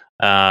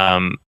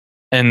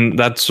 And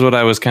that's what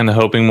I was kind of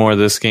hoping more of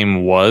this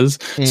game was.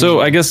 So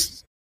I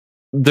guess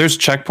there's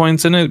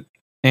checkpoints in it.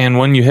 And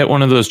when you hit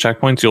one of those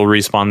checkpoints, you'll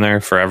respawn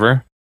there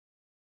forever.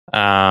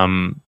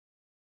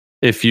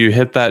 If you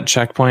hit that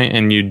checkpoint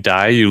and you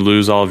die, you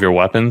lose all of your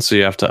weapons. So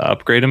you have to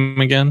upgrade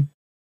them again.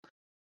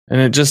 And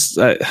it just,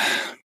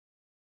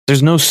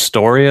 there's no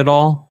story at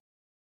all.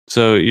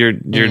 So your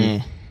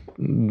new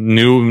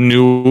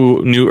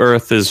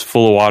Earth is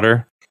full of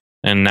water.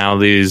 And now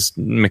these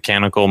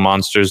mechanical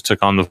monsters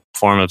took on the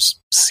form of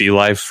sea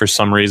life for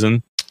some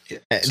reason.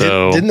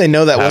 So didn't they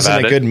know that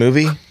wasn't a good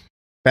movie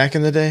back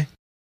in the day?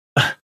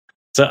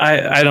 So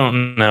I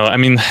don't know. I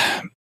mean,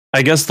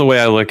 I guess the way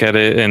I look at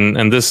it,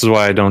 and this is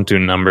why I don't do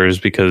numbers,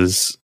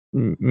 because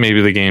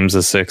maybe the game's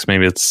a 6,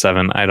 maybe it's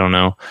 7. I don't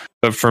know.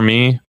 But for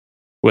me,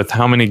 with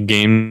how many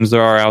games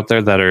there are out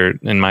there that are,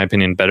 in my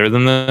opinion, better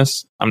than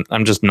this,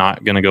 I'm just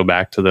not going to go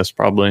back to this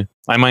probably.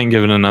 I might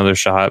give it another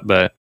shot,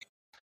 but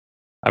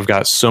I've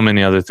got so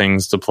many other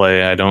things to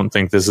play. I don't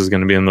think this is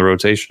going to be in the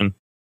rotation.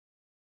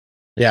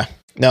 Yeah.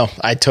 No,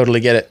 I totally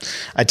get it.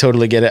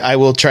 I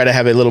will try to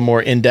have a little more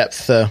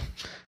in-depth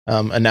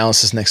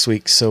analysis next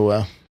week. So,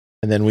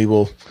 and then we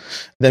will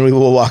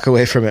walk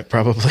away from it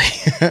probably.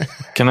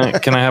 Can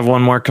I have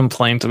one more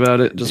complaint about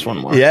it? Just one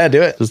more. Yeah,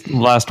 do it. Just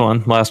last one.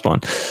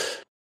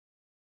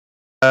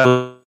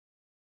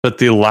 But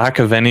the lack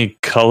of any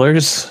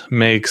colors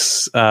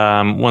makes,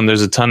 when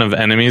there's a ton of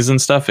enemies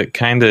and stuff, it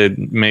kind of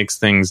makes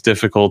things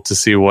difficult to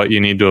see what you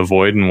need to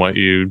avoid and what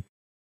you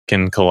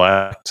can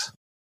collect.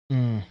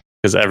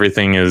 Because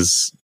everything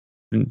there's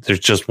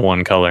just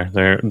one color.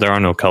 There are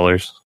no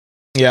colors.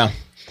 Yeah.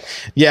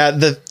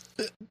 The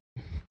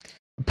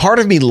part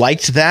of me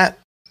liked that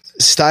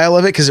style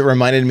of it because it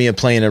reminded me of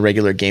playing a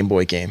regular Game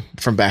Boy game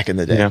from back in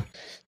the day.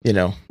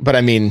 Yeah. But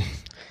I mean,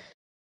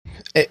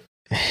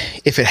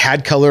 if it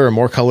had color or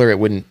more color, it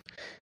wouldn't.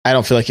 I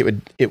don't feel like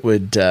it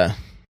would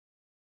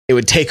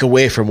take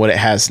away from what it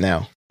has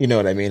now. You know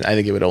what I mean? I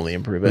think it would only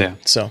improve it. Yeah.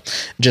 So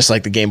just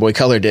like the Game Boy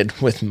Color did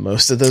with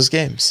most of those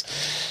games.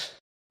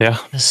 Yeah,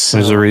 so,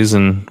 there's a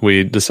reason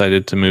we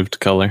decided to move to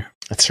color.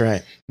 That's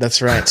right.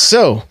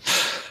 So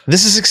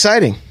this is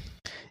exciting.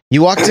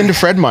 You walked into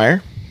Fred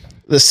Meyer,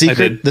 the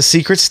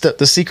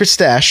secret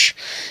stash,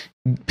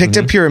 picked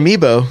up your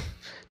amiibo,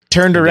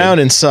 turned around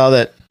and saw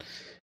that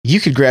you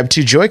could grab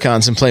 2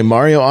 Joy-Cons and play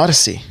Mario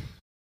Odyssey.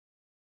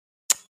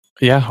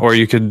 Yeah, or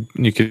you could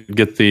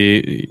get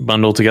the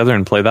bundle together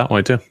and play that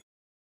way too.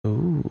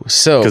 Ooh,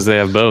 so because they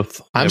have both.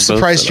 I'm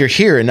surprised you're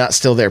here and not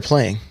still there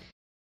playing.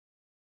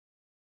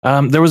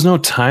 There was no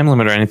time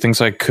limit or anything,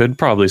 so I could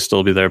probably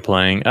still be there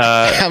playing.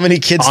 How many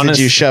kids did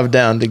you shove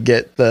down to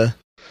get to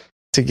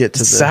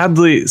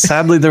the?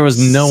 Sadly, there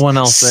was no one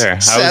else there. I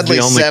was the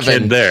only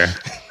 7. kid there.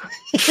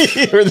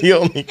 You were the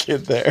only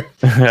kid there.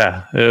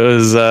 Yeah, it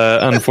was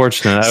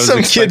unfortunate.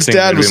 Some kid's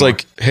dad was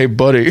like, "Hey,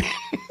 buddy."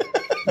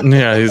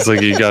 Yeah, he's like,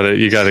 "You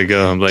gotta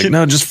go." I'm like,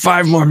 "No, just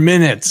 5 more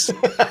minutes.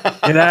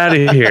 Get out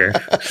of here."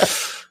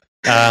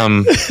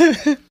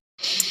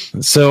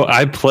 So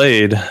I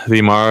played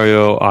the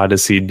Mario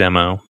Odyssey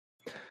demo,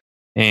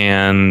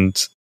 and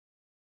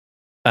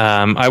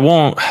I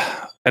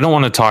don't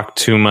want to talk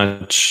too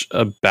much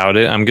about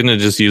it. I'm going to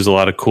just use a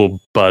lot of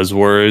cool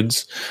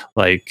buzzwords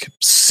like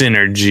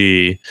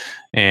synergy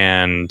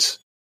and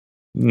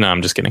no,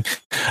 I'm just kidding.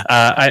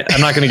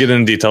 I'm not going to get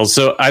into details.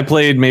 So I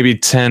played maybe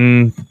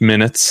 10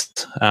 minutes.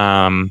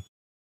 I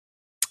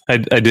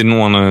didn't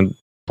want to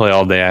play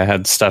all day. I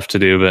had stuff to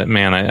do, but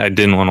man, I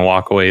didn't want to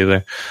walk away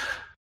either.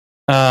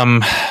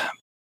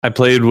 I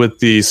played with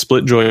the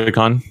split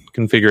Joy-Con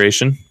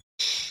configuration,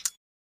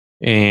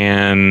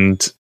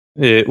 and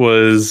it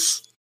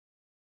was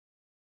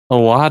a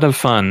lot of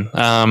fun.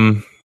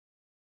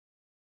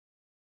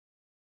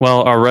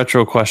 Well, our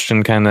retro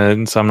question so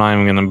I'm not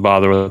even going to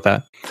bother with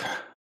that.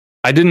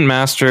 I didn't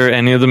master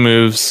any of the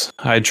moves.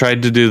 I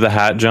tried to do the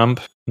hat jump.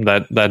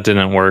 That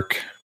didn't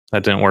work.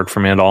 That didn't work for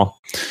me at all.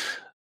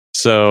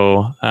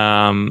 So,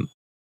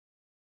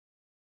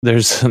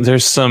 there's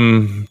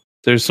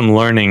some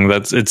learning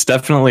it's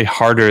definitely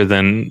harder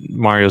than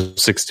Mario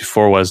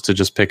 64 was to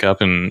just pick up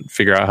and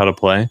figure out how to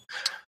play.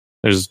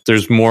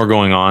 There's more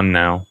going on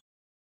now.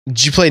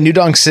 Did you play New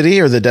Donk City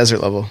or the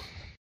desert level?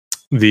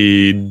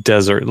 The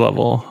desert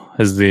level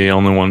is the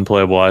only one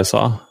playable I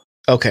saw.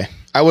 Okay.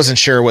 I wasn't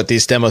sure what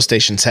these demo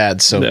stations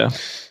had, so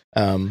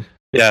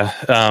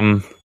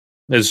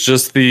it's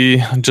just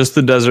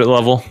the desert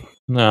level.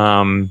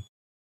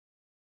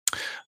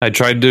 I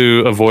tried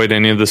to avoid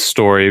any of the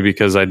story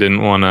because I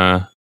didn't want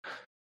to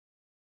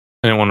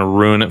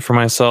ruin it for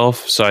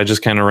myself. So I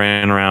just kind of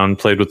ran around,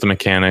 played with the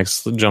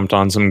mechanics, jumped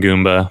on some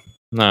Goomba,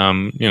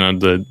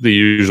 the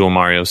usual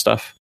Mario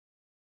stuff.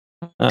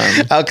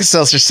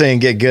 Alka-Seltzer saying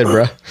get good,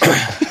 bro.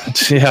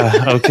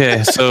 Yeah,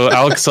 okay. So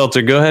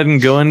Alka-Seltzer, go ahead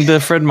and go into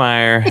Fred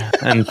Meyer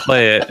and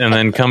play it, and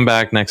then come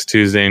back next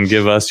Tuesday and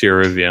give us your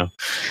review.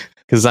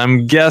 Because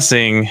I'm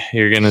guessing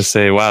you're going to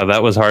say, wow,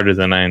 that was harder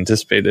than I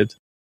anticipated.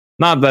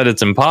 Not that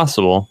it's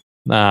impossible.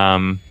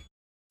 Do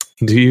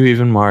you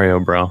even Mario,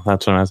 bro?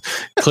 That's what I was.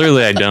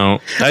 Clearly, I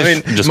don't. I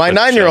mean, my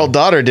 9-year-old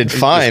daughter did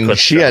fine.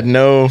 She had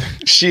no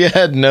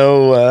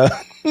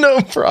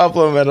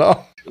problem at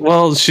all.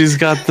 Well, she's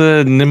got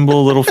the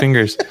nimble little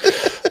fingers.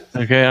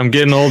 Okay, I'm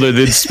getting older.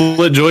 The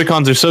split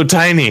Joy-Cons are so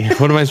tiny.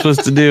 What am I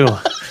supposed to do?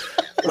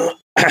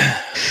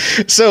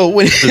 So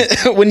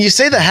when you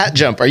say the hat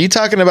jump, are you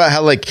talking about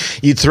how like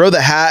you throw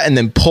the hat and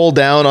then pull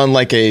down on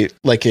like a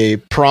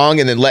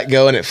prong and then let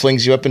go and it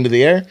flings you up into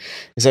the air?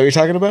 Is that what you're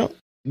talking about?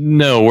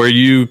 No, where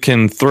you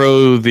can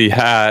throw the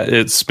hat,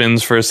 it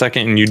spins for a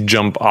second and you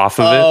jump off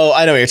of it. Oh,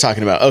 I know what you're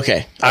talking about.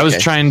 Okay. I was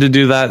trying to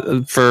do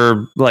that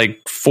for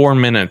like 4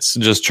 minutes,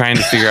 just trying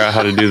to figure out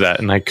how to do that.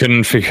 And I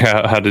couldn't figure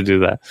out how to do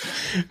that.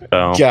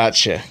 So.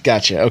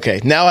 Gotcha. Okay.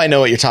 Now I know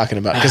what you're talking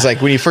about. Because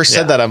like when you first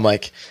said that, I'm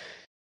like,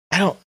 I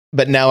don't.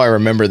 But now I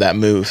remember that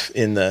move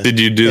in the. Did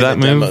you do that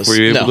move? Demos. Were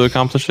you able to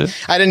accomplish it?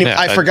 I didn't. Even,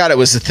 I forgot it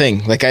was the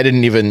thing. Like I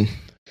didn't even.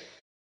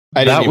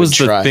 That was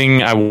the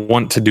thing I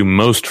want to do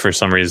most for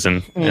some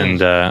reason,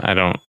 and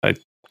I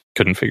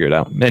couldn't figure it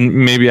out. And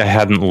maybe I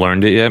hadn't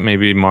learned it yet.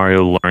 Maybe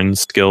Mario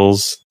learns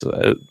skills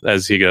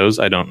as he goes.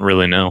 I don't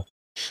really know.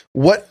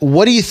 What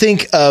do you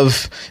think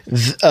of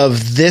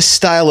this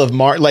style of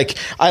Mario? Like,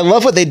 I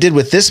love what they did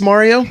with this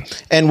Mario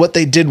and what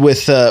they did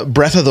with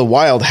Breath of the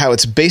Wild, how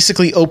it's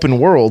basically open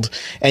world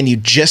and you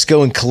just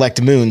go and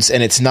collect moons,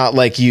 and it's not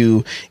like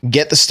you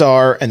get the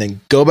star and then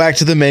go back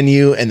to the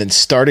menu and then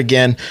start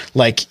again.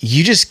 Like,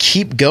 you just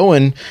keep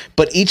going,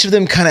 but each of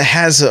them kind of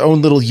has their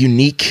own little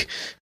unique,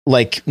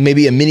 like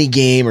maybe a mini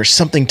game or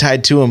something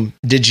tied to them.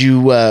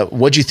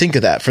 What'd you think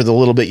of that for the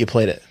little bit you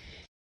played it?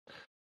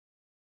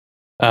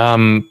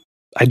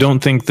 I don't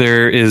think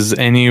there is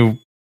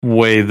any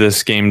way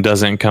this game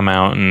doesn't come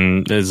out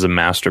and is a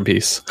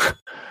masterpiece.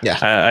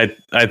 Yeah.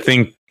 I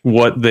think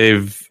what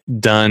they've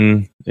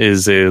done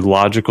is a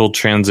logical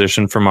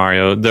transition for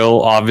Mario. They'll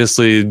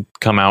obviously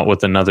come out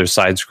with another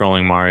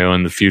side-scrolling Mario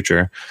in the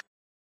future,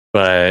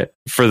 but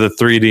for the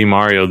 3D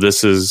Mario,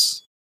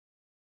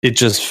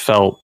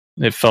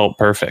 it felt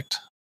perfect.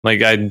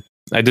 Like I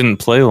didn't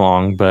play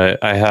long,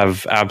 but I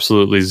have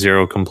absolutely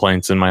zero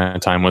complaints in my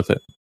time with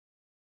it.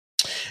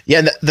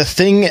 Yeah, the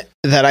thing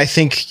that I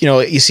think,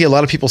 you see a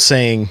lot of people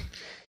saying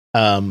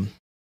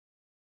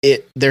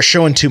they're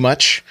showing too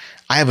much.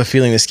 I have a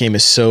feeling this game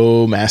is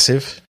so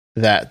massive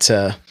that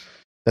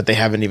they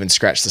haven't even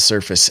scratched the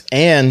surface.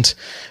 And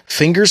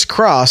fingers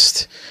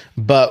crossed,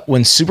 but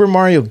when Super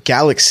Mario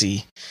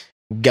Galaxy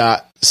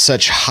got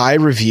such high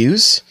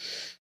reviews,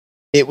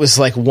 it was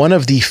like one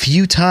of the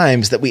few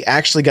times that we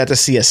actually got to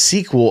see a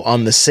sequel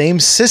on the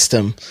same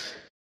system,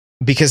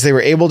 because they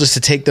were able just to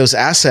take those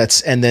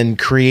assets and then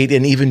create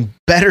an even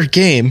better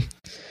game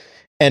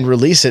and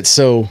release it.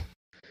 So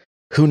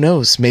who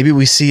knows? Maybe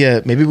we see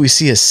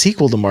a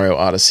sequel to Mario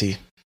Odyssey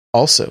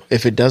also,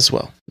 if it does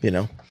well,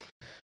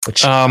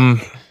 Which, well,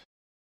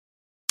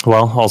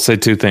 I'll say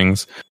two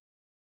things.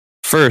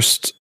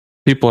 First,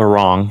 people are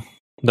wrong.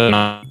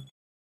 They're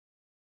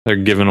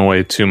giving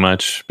away too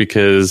much,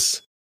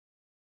 because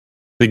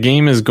the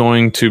game is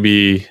going to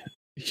be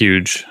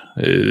huge.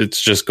 It's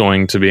just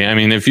going to be. I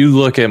mean, if you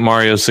look at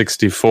Mario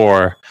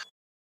 64,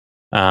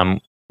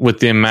 with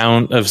the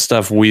amount of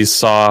stuff we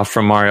saw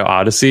from Mario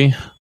Odyssey,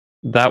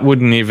 that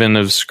wouldn't even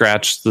have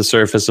scratched the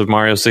surface of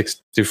Mario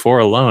 64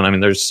 alone. I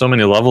mean, there's so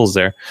many levels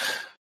there.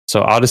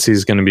 So Odyssey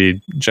is going to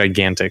be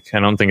gigantic.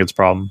 I don't think it's a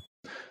problem.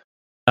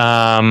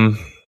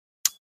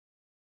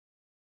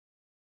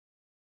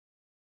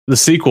 The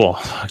sequel.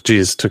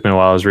 Geez, took me a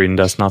while. I was reading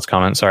Dustnot's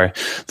comment. Sorry.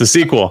 The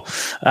sequel.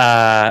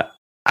 I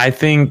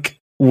think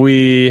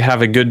we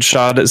have a good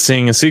shot at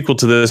seeing a sequel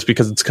to this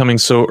because it's coming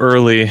so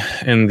early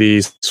in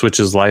the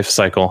Switch's life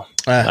cycle.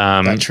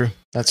 That's true.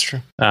 That's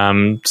true.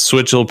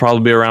 Switch will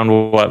probably be around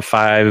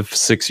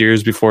 5-6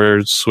 years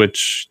before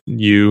Switch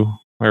U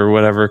or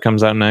whatever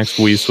comes out next.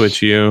 Wii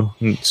Switch U,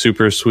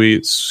 Super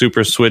Switch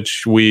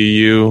Wii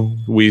U,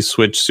 Wii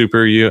Switch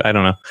Super U. I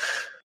don't know.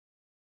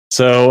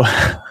 So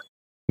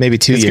maybe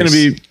 2 years. It's going to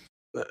be,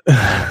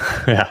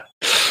 yeah.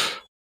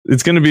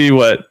 It's going to be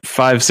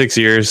 5-6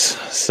 years.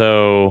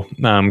 So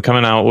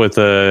coming out with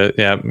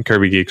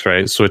Kirby Geeks,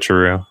 right?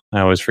 Switcheroo.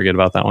 I always forget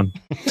about that one.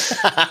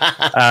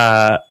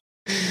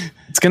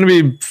 It's going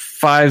to be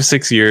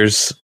 5-6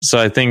 years. So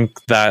I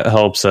think that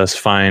helps us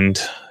find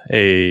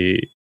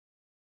a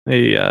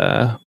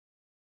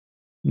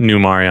new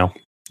Mario,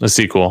 a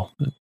sequel,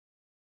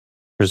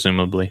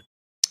 presumably.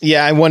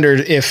 Yeah, I wondered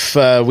if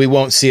we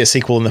won't see a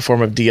sequel in the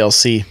form of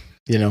DLC,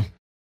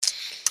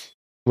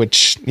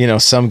 which,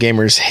 some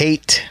gamers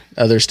hate,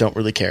 others don't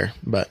really care,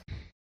 but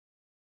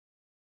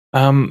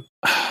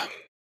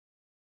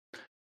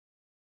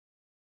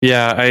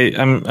yeah,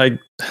 I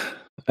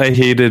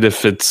hate it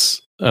if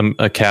it's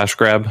a cash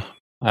grab.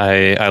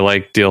 I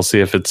like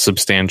DLC if it's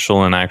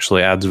substantial and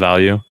actually adds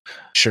value.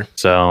 Sure.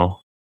 So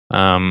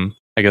I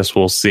guess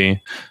we'll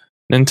see.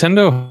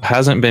 Nintendo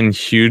hasn't been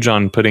huge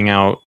on putting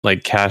out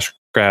like cash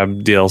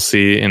grab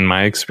DLC in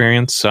my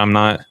experience,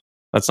 so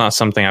that's not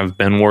something I've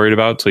been worried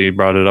about till you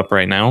brought it up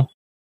right now.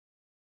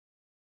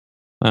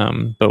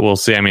 But we'll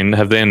see. I mean,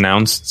 have they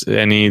announced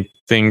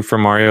anything for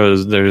Mario?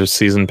 Is there a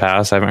season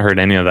pass? I haven't heard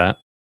any of that.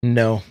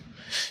 No.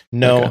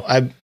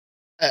 Okay.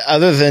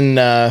 Other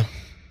than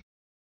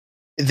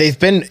they've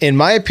been, in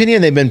my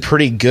opinion, they've been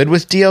pretty good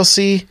with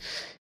DLC,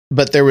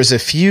 but there was a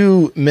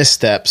few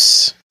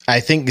missteps.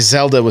 I think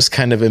Zelda was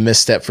kind of a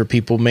misstep for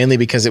people, mainly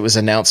because it was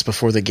announced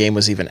before the game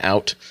was even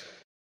out.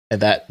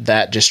 And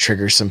that just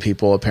triggers some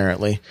people,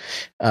 apparently.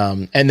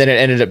 And then it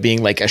ended up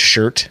being like a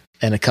shirt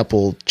and a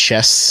couple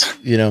chests,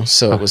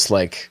 so it was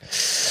like,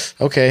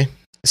 okay.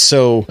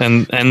 So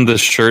and the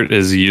shirt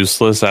is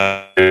useless.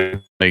 I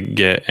don't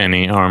get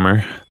any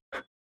armor.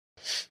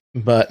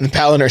 But the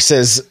Palinar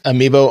says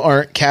amiibo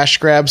aren't cash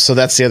grabs, so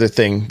that's the other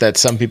thing that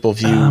some people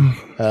view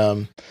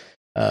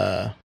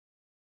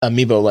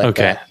amiibo like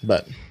that.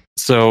 But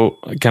So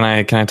can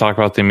I talk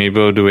about the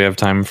amiibo? Do we have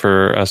time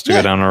for us to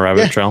go down a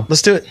rabbit trail?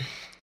 Let's do it.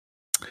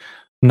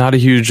 Not a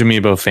huge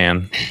amiibo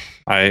fan.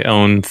 I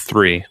own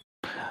 3.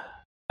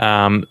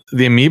 The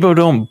amiibo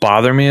don't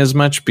bother me as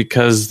much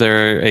because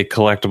they're a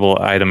collectible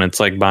item. It's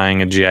like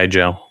buying a G.I.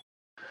 Joe.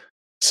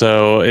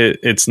 So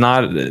it's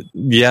not,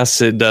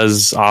 yes, it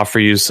does offer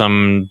you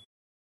some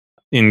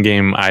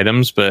in-game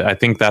items, but I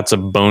think that's a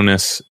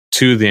bonus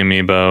to the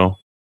amiibo,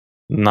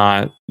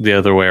 not the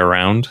other way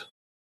around.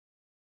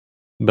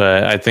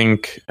 But I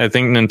think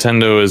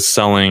Nintendo is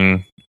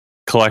selling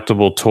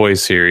collectible toy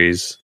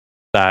series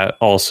that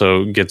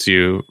also gets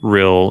you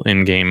real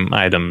in-game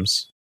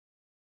items.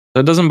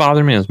 So it doesn't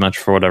bother me as much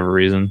for whatever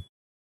reason.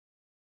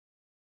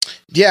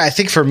 Yeah, I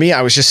think for me,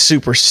 I was just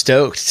super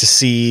stoked to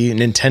see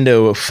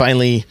Nintendo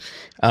finally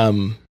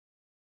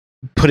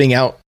putting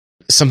out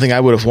something I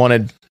would have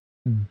wanted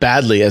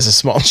badly as a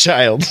small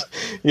child,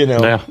 you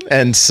know? Yeah.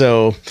 And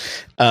so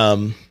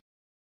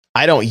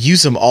I don't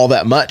use them all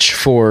that much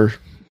for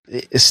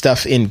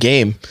stuff in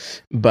game,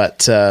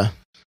 but I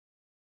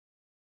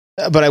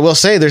will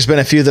say there's been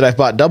a few that I've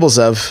bought doubles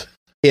of.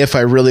 If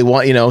I really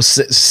want, you know,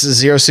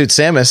 Zero Suit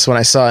Samus, when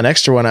I saw an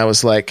extra one, I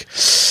was like,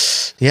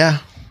 yeah.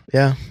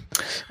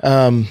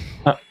 I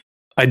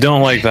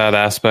don't like that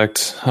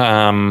aspect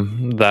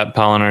that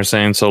Palinar is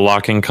saying. So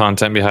locking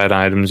content behind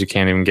items you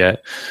can't even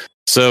get.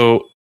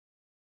 So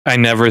I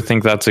never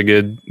think that's a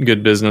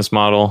good business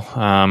model.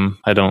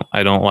 I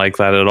don't like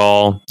that at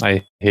all.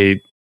 I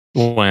hate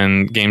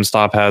when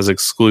GameStop has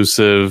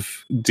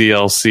exclusive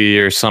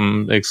DLC or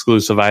some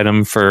exclusive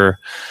item for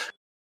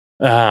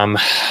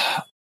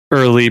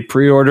early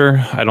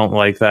pre-order. I don't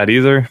like that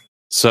either.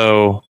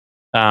 So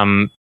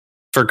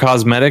for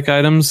cosmetic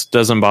items,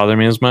 doesn't bother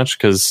me as much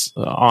because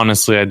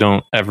honestly, I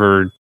don't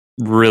ever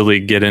really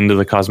get into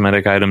the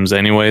cosmetic items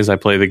anyways. I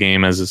play the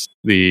game as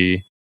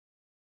the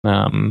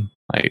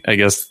I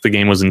guess the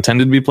game was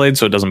intended to be played,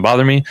 so it doesn't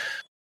bother me.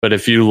 But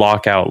if you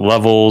lock out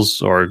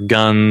levels or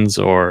guns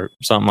or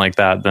something like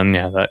that, then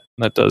yeah,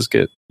 that does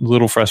get a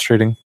little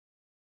frustrating.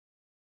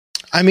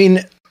 I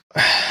mean,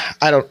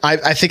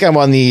 I think I'm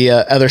on the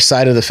other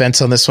side of the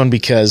fence on this one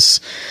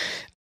because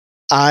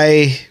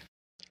I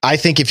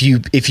think if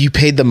you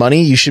paid the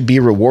money, you should be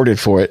rewarded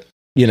for it,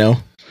 you know?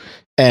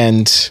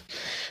 And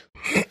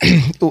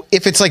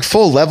if it's like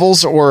full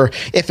levels or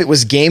if it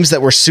was games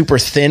that were super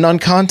thin on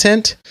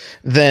content,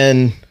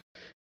 then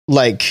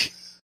like,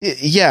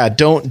 yeah,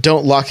 don't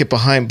lock it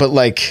behind. But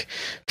like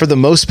for the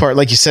most part,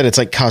 like you said, it's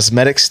like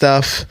cosmetic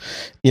stuff,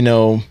 you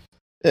know,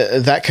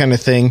 that kind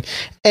of thing.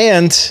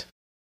 And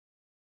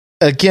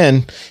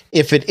again,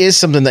 if it is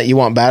something that you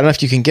want bad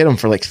enough, you can get them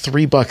for like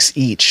 $3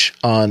 each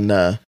on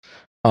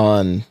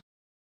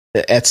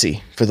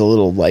Etsy for the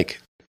little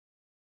like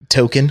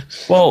token.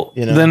 Well,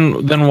 you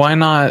know? then why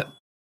not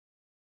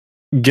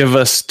give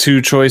us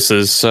 2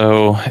 choices?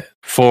 So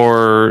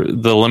for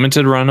the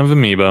limited run of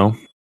Amiibo,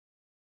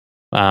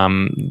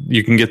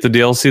 you can get the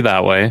DLC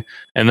that way,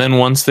 and then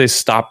once they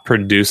stop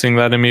producing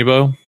that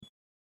Amiibo,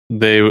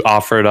 they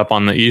offer it up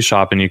on the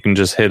eShop, and you can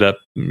just hit up,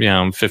 you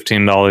know,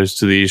 $15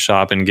 to the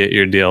eShop and get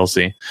your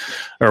DLC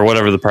or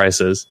whatever the price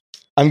is.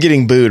 I'm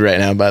getting booed right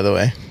now, by the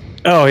way.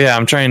 Oh yeah,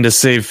 I'm trying to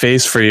save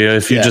face for you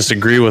if you just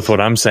agree with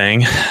what I'm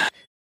saying.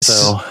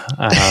 So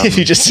if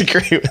you just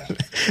agree with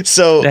it.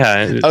 So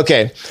yeah.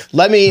 Okay,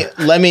 let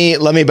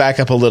me back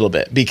up a little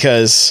bit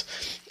because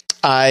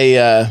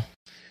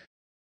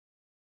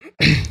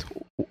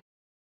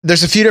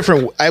there's a few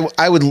different.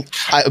 I would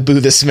boo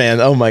this man.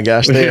 Oh my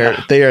gosh,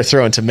 they are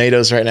throwing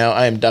tomatoes right now.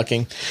 I am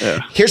ducking. Yeah.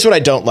 Here's what I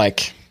don't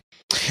like.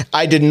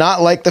 I did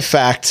not like the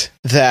fact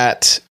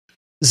that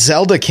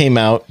Zelda came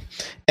out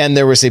and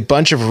there was a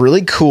bunch of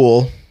really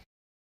cool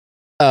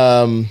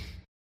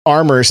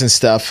armors and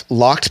stuff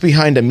locked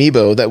behind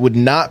Amiibo that would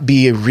not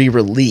be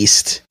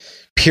re-released.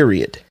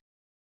 Period.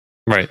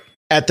 Right.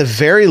 At the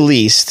very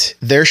least,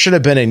 there should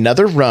have been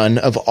another run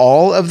of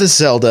all of the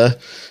Zelda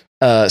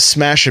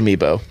Smash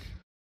Amiibo,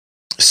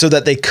 so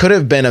that they could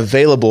have been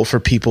available for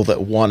people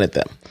that wanted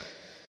them.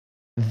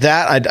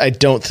 That I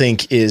don't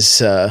think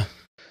is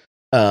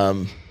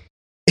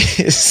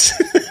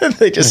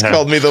they just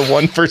called me the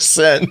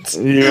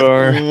 1%. You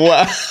are.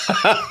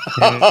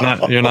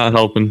 Wow. You're not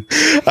helping.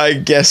 I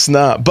guess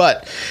not.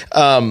 But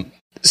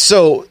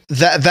so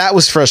that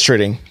was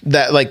frustrating.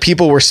 That like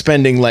people were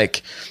spending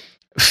like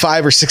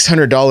 $500 or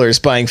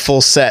 $600 buying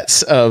full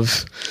sets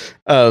of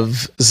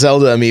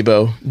Zelda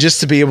Amiibo just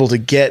to be able to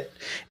get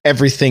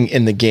everything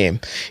in the game.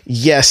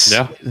 Yes,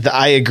 yeah.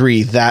 I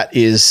agree. That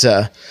is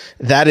a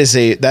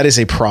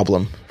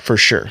problem for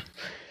sure.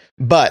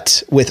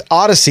 But with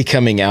Odyssey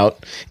coming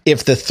out,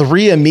 if the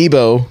 3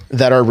 Amiibo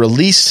that are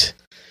released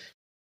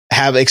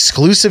have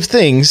exclusive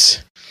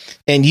things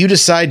and you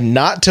decide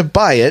not to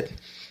buy it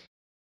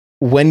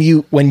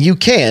when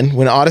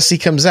Odyssey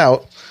comes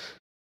out,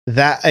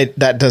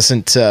 that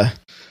doesn't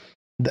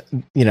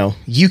you know,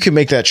 you can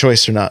make that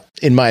choice or not,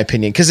 in my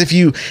opinion. Because if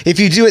you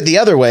do it the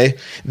other way,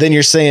 then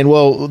you're saying,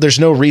 well, there's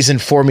no reason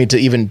for me to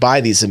even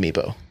buy these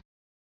Amiibo.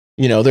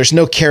 You know, there's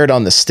no carrot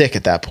on the stick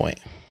at that point.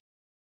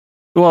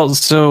 Well,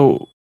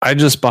 so I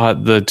just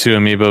bought the 2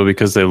 amiibo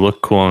because they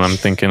look cool, and I'm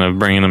thinking of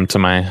bringing them to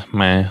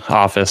my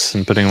office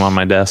and putting them on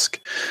my desk.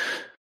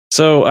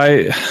 So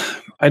I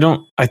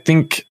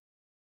think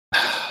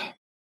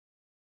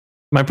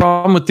my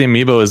problem with the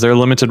amiibo is they're a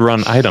limited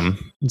run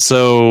item.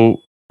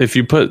 So if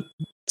you put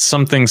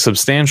something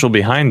substantial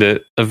behind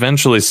it,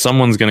 eventually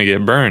someone's going to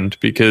get burned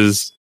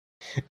because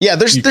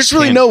there's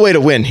really no way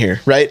to win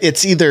here, right?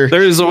 It's either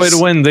there is a way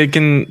to win. They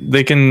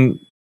can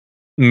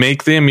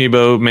make the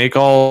amiibo, make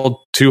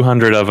all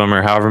 200 of them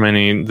or however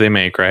many they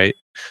make, right?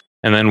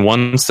 And then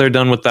once they're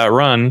done with that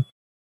run,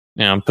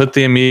 put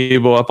the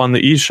amiibo up on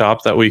the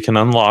eShop that we can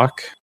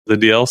unlock the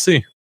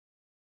DLC.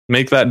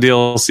 Make that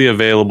DLC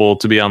available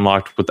to be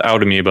unlocked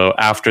without amiibo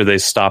after they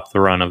stop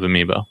the run of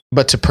amiibo.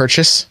 But to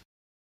purchase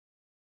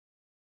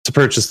the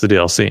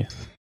DLC,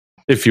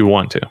 if you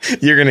want to.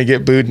 You're gonna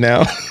get booed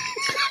now.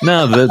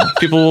 No, the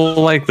people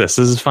will like this.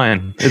 This is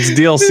fine. It's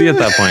DLC at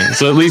that point,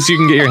 so at least you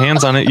can get your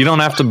hands on it. You don't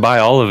have to buy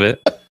all of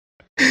it.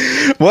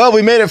 Well,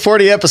 we made it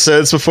 40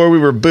 episodes before we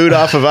were booed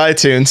off of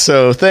iTunes,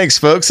 so thanks,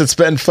 folks. It's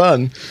been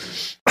fun.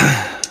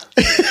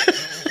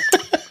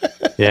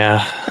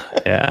 Yeah.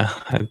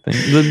 I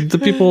think the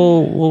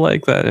people will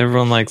like that.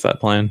 Everyone likes that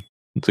plan.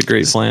 It's a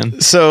great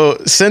plan. So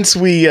since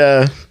we,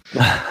 Kirby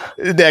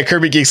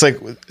Geek's like,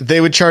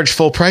 they would charge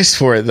full price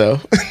for it,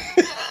 though.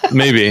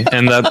 Maybe,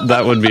 and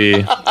that would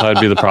be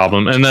the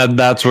problem, and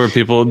that's where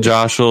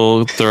Josh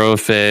will throw a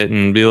fit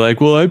and be like,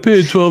 "Well, I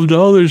paid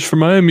 $12 for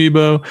my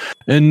amiibo,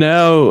 and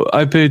now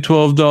I pay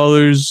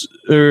 $12,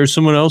 or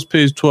someone else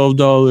pays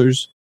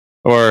 $12,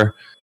 or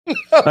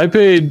I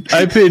paid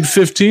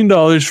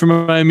 $15 for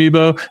my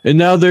amiibo, and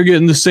now they're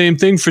getting the same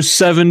thing for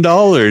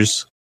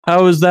 $7.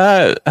 How's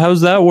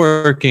that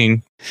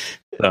working?"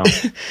 So,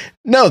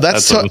 no,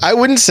 I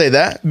wouldn't say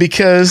that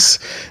because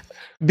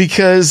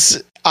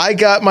I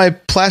got my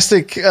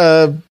plastic,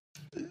 little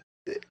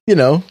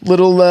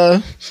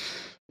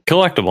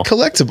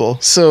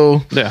collectible.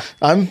 So yeah,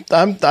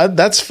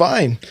 that's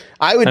fine.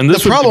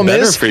 The problem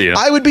is for you.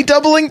 I would be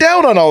doubling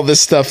down on all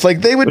this stuff.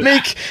 Like they would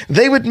make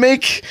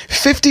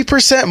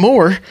 50%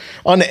 more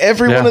on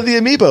every one of the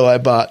amiibo I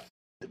bought.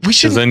 We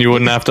should. Then you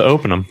wouldn't have to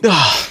open them.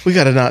 We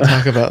got to not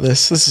talk about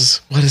this. This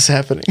is what is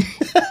happening.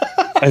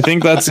 I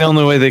think that's the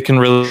only way they can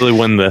really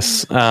win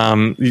this.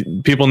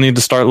 People need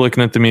to start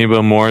looking at the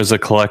amiibo more as a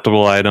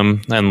collectible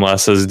item and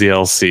less as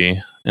DLC.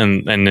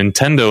 And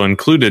Nintendo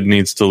included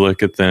needs to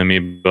look at the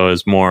amiibo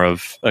as more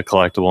of a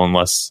collectible and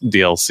less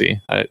DLC,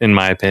 in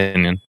my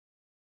opinion.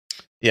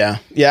 Yeah.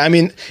 I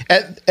mean,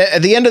 at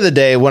the end of the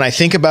day, when I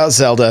think about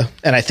Zelda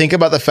and I think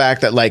about the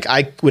fact that like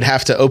I would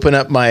have to open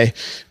up my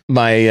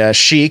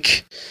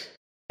Sheik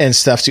and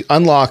stuff to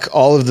unlock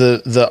all of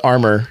the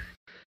armor,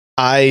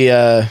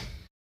 I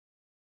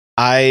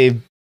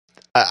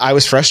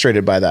was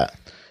frustrated by that.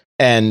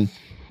 And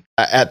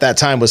at that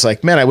time was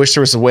like, man, I wish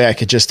there was a way I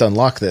could just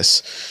unlock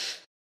this.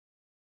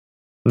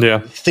 Yeah.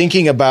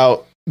 Thinking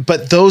about,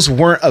 but those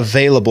weren't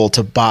available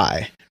to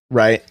buy,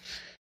 right?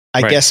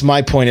 I guess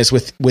my point is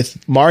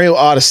with Mario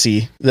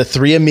Odyssey, the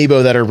 3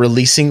 amiibo that are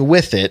releasing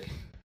with it,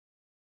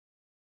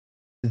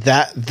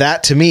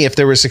 that to me, if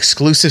there was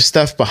exclusive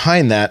stuff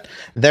behind that,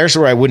 there's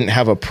where I wouldn't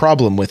have a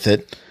problem with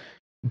it.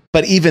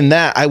 But even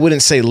that, I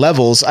wouldn't say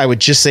levels. I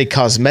would just say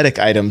cosmetic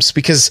items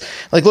because,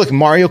 like, look,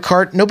 Mario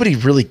Kart, nobody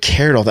really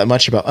cared all that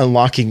much about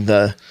unlocking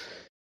they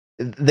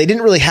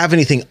didn't really have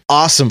anything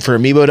awesome for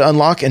amiibo to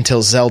unlock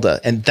until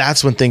Zelda. And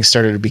that's when things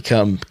started to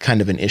become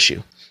kind of an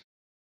issue.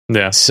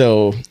 Yeah.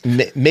 So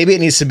maybe it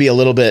needs to be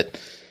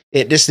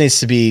it just needs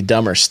to be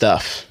dumber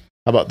stuff.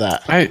 How about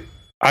that?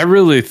 I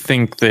really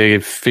think they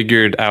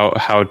figured out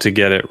how to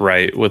get it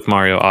right with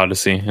Mario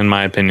Odyssey, in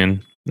my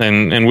opinion.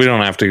 And we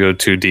don't have to go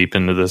too deep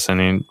into this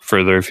any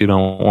further if you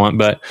don't want,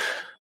 but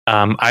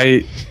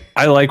I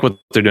like what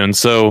they're doing.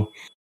 So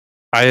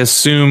I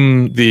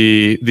assume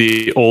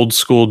the old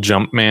school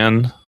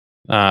Jumpman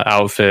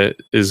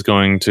outfit is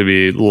going to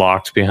be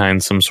locked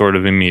behind some sort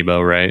of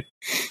amiibo, right?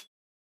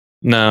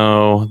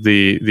 No,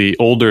 the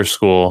older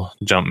school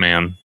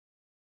Jumpman.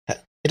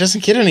 It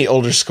doesn't get any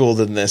older school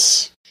than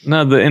this.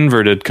 No, the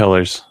inverted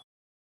colors.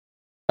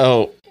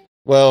 Oh,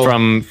 well,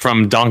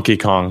 from Donkey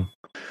Kong.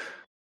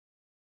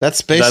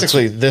 That's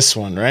basically this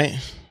one, right?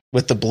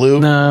 With the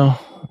blue. No,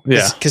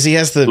 yeah, because he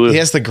has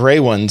the gray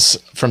ones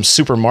from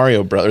Super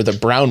Mario Brothers, the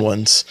brown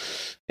ones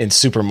in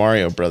Super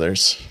Mario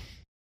Brothers.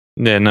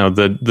 Yeah, no,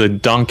 the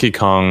Donkey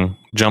Kong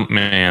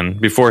Jumpman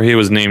before he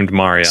was named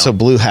Mario. So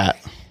blue hat.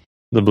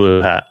 The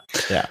blue hat.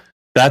 Yeah,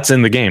 that's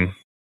in the game.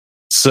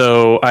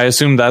 So I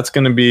assume that's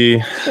going to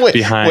be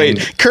behind.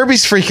 Wait,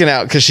 Kirby's freaking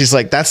out because she's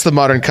like, "That's the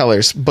modern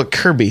colors." But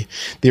Kirby,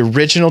 the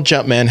original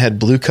Jumpman, had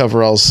blue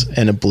coveralls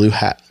and a blue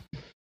hat.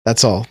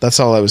 That's all.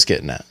 That's all I was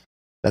getting at.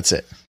 That's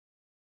it.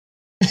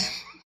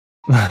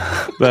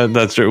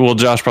 That's true. Well,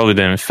 Josh probably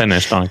didn't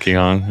finish Donkey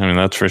Kong. I mean,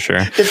 that's for sure.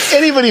 If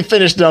anybody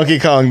finished Donkey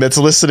Kong that's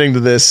listening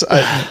to this,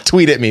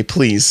 tweet at me,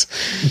 please.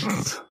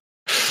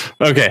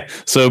 Okay,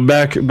 so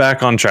back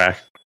on track.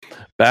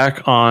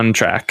 Back on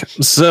track.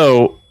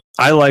 So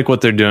I like what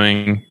they're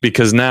doing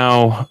because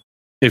now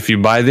if you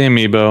buy the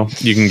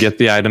amiibo, you can get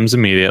the items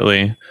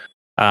immediately.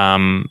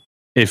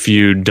 If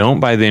you don't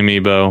buy the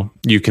amiibo,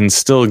 you can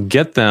still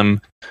get them,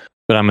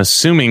 but I'm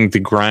assuming the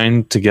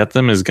grind to get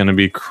them is going to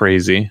be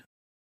crazy.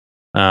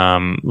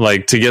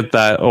 Like to get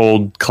that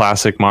old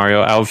classic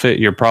Mario outfit,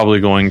 you're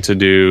probably going to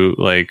do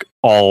like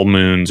all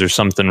moons or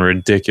something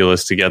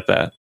ridiculous to get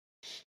that.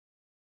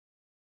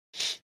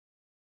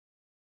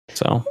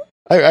 So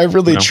I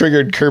really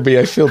triggered Kirby.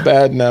 I feel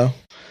bad now.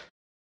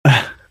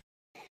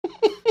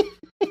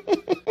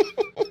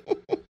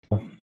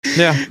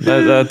 Yeah,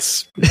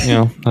 that's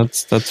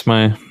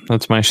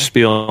my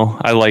spiel.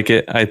 I like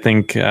it. I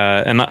think,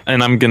 and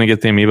I'm gonna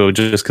get the amiibo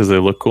just because they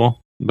look cool.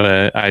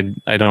 But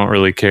I don't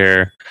really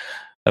care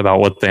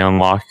about what they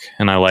unlock,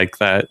 and I like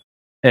that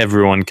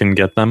everyone can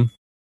get them,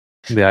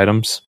 the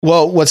items.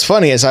 Well, what's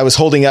funny is I was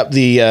holding up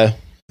the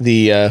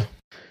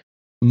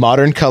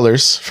modern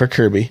colors for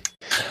Kirby,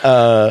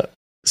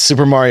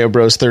 Super Mario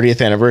Bros.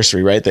 30th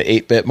anniversary, right? The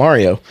 8-bit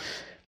Mario.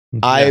 Yeah.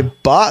 I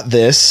bought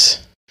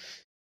this.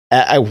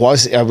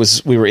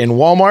 We were in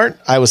Walmart.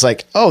 I was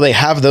like, oh, they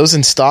have those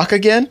in stock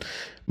again.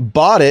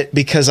 Bought it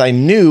because I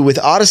knew with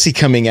Odyssey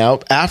coming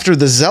out after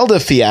the Zelda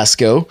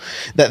fiasco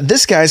that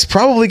this guy's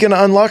probably going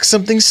to unlock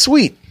something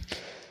sweet.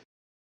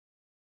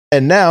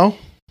 And now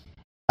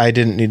I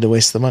didn't need to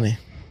waste the money.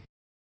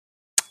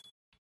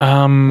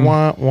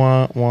 Wah,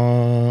 wah,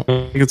 wah. I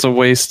think it's a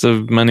waste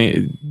of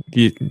money.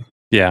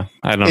 Yeah,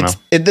 I don't know.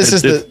 This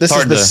is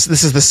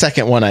the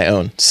second one I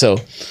own. So,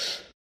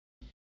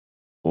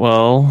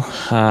 well,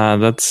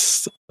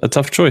 that's a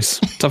tough choice.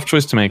 Tough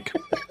choice to make.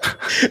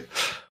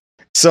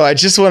 So I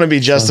just want to be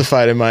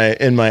justified in my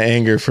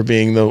anger for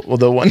being the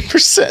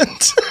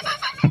 1%.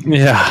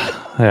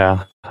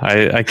 Yeah.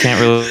 I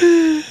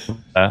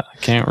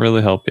can't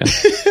really help you.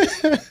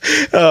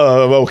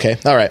 Oh, okay.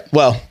 All right.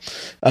 Well,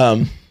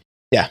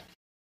 yeah.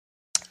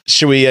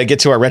 Should we get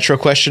to our retro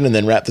question and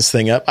then wrap this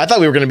thing up? I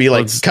thought we were going to be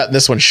like cutting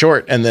this one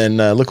short, and then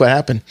look what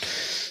happened.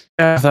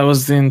 Yeah, that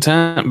was the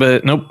intent,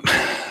 but nope.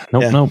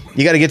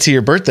 You got to get to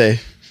your birthday.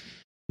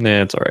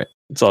 Yeah, it's all right.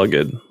 It's all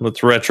good.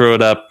 Let's retro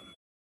it up.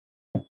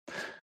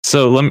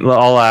 So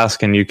I'll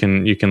ask, and you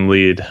can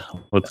lead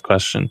with the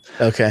question.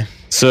 Okay.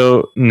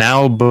 So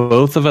now,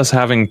 both of us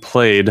having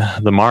played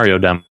the Mario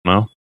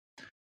demo,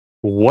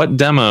 what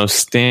demo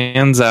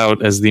stands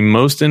out as the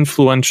most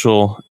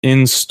influential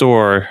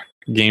in-store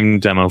game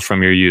demo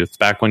from your youth?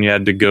 Back when you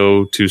had to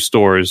go to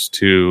stores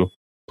to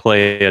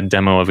play a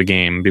demo of a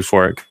game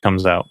before it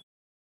comes out.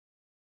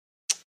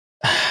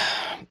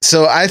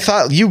 So I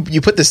thought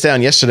you put this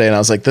down yesterday, and I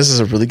was like, this is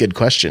a really good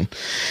question.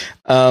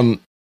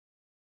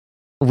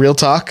 Real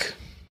talk.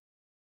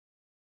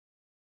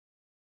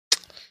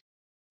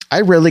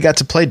 I rarely got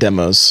to play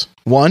demos.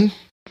 One,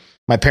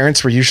 my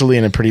parents were usually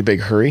in a pretty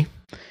big hurry.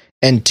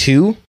 And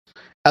two,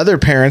 other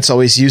parents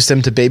always used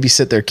them to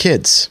babysit their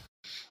kids.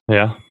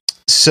 Yeah.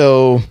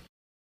 So,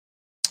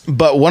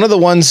 but one of the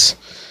ones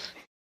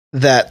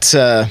that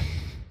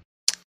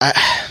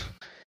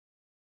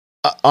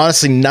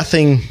honestly,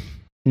 nothing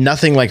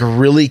like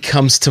really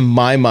comes to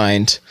my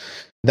mind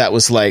that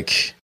was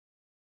like,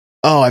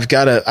 oh, I've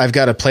got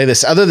to play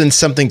this, other than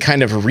something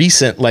kind of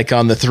recent, like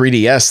on the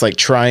 3DS, like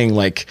trying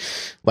like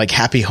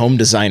Happy Home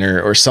Designer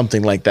or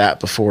something like that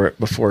before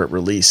it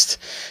released.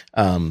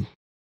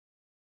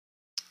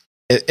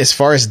 As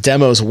far as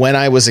demos, when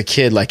I was a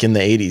kid, like in the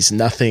 80s,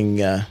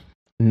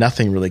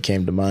 nothing really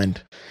came to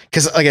mind.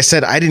 Because like I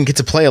said, I didn't get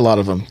to play a lot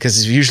of them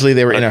because usually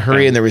they were in a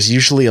hurry and there was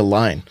usually a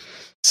line.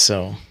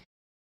 So,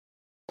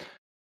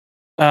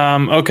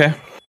 okay.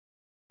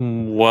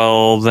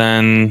 Well,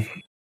 then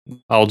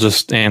I'll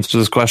just answer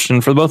this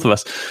question for both of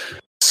us.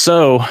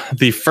 So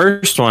the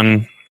first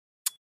one,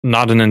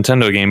 not a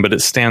Nintendo game, but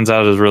it stands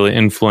out as a really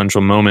influential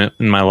moment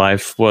in my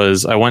life,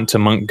 was I went to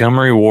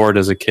Montgomery Ward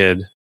as a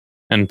kid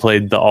and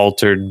played the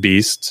Altered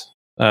Beast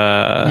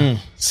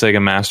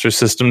Sega Master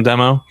System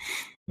demo.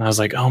 And I was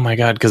like, oh my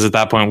God, because at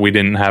that point we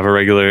didn't have a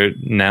regular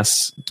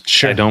NES,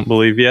 sure. I don't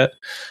believe yet.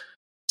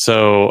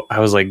 So I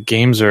was like,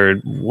 games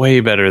are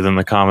way better than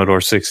the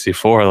Commodore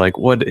 64. Like,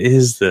 what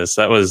is this?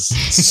 That was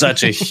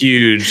such a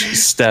huge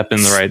step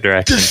in the right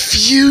direction. The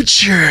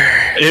future.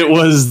 It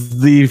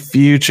was the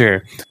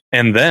future.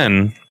 And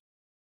then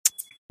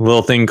a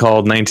little thing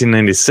called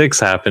 1996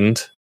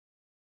 happened,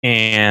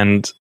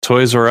 and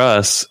Toys R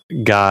Us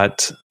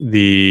got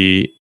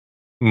the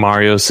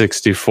Mario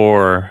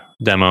 64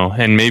 demo.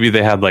 And maybe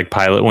they had like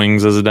Pilot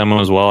Wings as a demo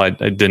as well. It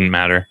didn't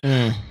matter.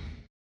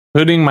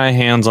 Putting my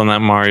hands on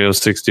that Mario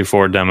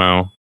 64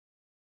 demo,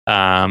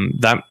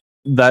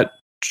 that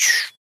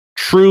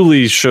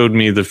truly showed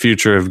me the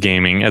future of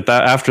gaming.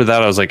 After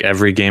that, I was like,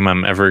 every game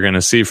I'm ever going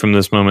to see from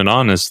this moment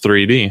on is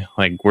 3D.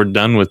 Like, we're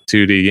done with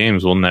 2D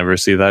games. We'll never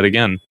see that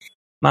again.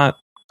 Not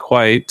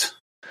quite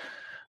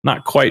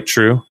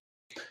true.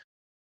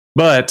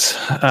 But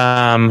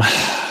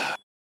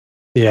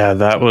yeah,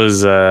 that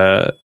was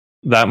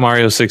that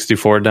Mario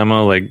 64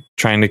 demo, like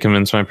trying to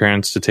convince my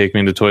parents to take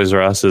me to Toys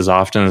R Us as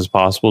often as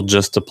possible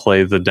just to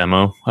play the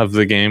demo of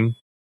the game,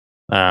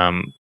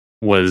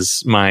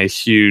 was my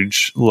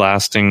huge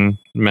lasting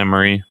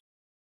memory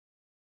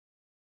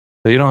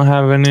So you don't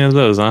have any of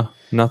those, huh?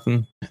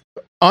 Nothing.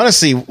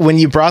 Honestly, when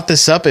you brought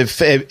this up,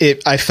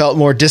 I felt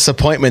more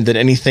disappointment than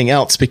anything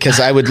else, because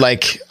I would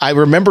I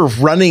remember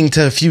running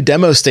to a few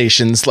demo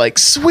stations like,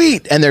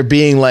 sweet. And there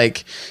being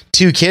like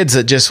two kids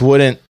that just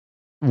wouldn't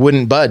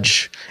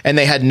budge, and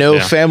they had no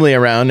family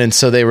around. And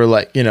so they were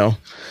like,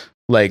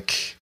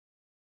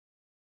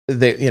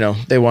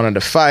 they wanted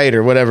to fight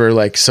or whatever.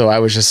 Like, so I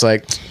was just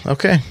like,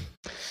 okay,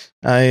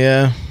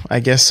 I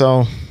guess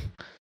I'll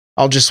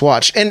just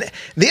watch. And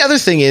the other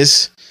thing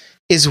is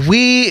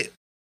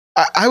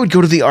I would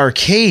go to the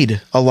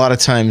arcade a lot of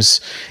times.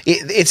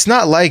 It's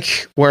not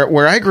like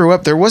where I grew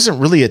up, there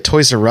wasn't really a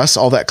Toys R Us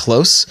all that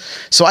close.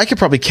 So I could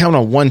probably count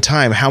on one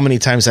time how many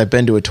times I've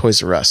been to a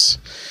Toys R Us,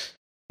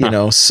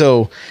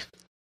 so,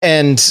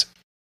 and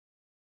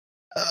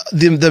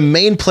the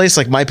main place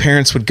like my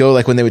parents would go,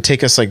 like when they would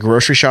take us like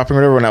grocery shopping or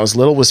whatever when I was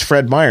little, was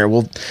Fred Meyer.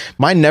 Well,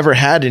 mine never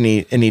had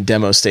any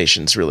demo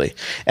stations really.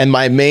 And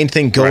my main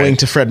thing going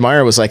to Fred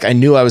Meyer was like, I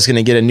knew I was going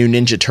to get a new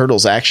Ninja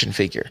Turtles action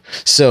figure.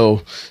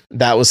 So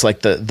that was like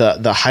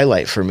the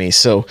highlight for me.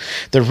 So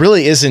there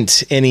really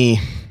isn't any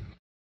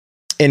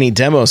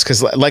demos.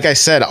 'Cause like I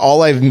said,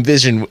 all I've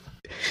envisioned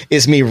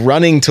is me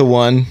running to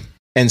one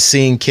and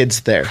seeing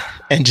kids there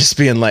and just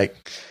being like,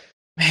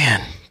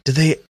 man,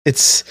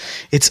 it's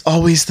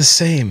always the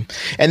same.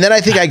 And then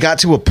I think I got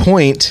to a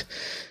point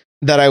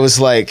that I was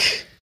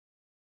like,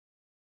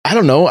 I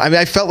don't know. I mean,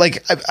 I felt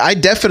like I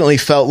definitely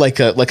felt like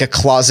a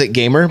closet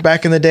gamer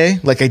back in the day.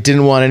 Like I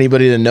didn't want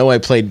anybody to know I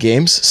played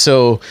games.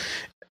 So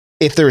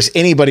if there was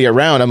anybody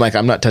around, I'm like,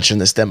 I'm not touching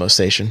this demo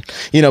station,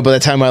 by the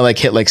time I like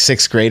hit like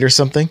 6th grade or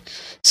something.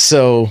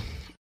 So,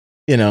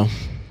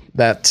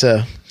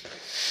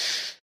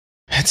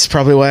 that's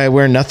probably why I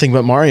wear nothing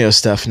but Mario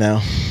stuff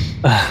now.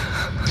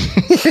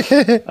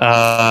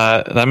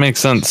 That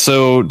makes sense.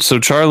 So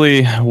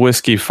Charlie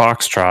Whiskey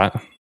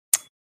Foxtrot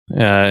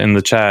in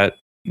the chat,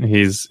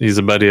 he's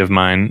a buddy of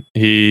mine.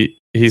 He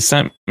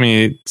sent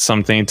me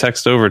something, he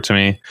texted over to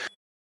me,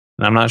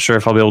 and I'm not sure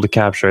if I'll be able to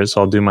capture it,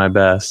 so I'll do my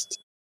best.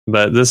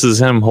 But this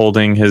is him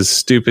holding his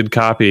stupid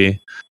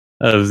copy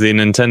of the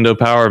Nintendo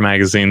Power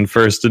Magazine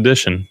first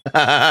edition.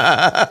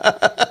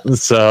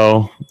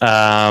 So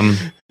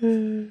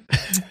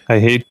I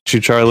hate you,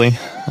 Charlie.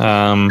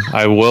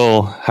 I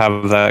will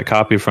have that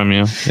copy from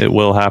you. It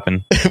will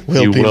happen.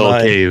 You will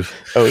cave.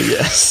 Oh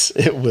yes,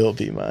 it will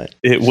be mine.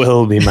 It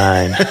will be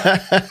mine.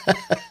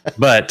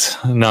 But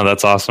no,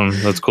 that's awesome.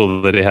 That's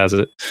cool that he has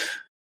it.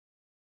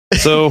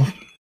 So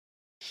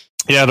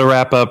yeah, to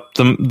wrap up,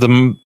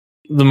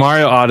 the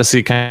Mario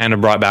Odyssey kind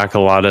of brought back a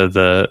lot of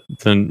the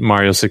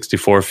Mario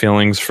 64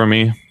 feelings for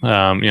me.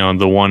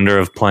 The wonder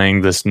of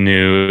playing this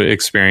new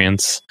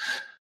experience.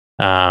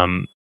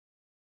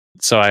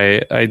 So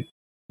I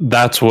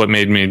that's what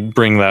made me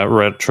bring that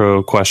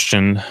retro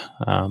question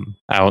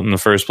out in the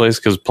first place,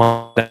 because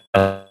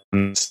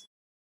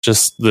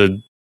just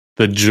the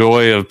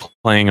joy of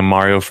playing a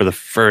Mario for the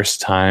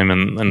first time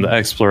and the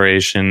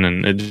exploration,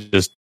 and it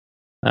just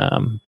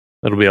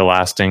it'll be a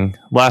lasting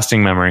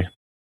memory.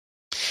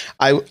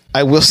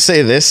 I will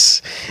say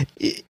this,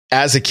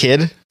 as a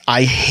kid,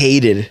 I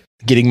hated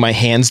getting my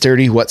hands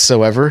dirty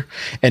whatsoever.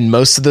 And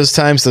most of those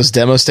times, those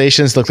demo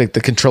stations looked like the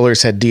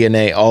controllers had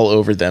DNA all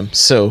over them.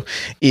 So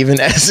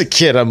even as a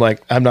kid, I'm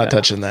like, I'm not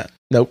touching that.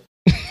 Nope.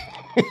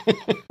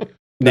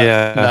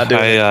 Not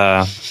doing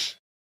it.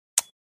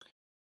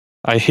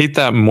 I hate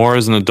that more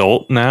as an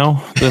adult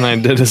now than I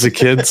did as a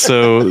kid.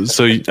 So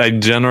I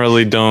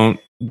generally don't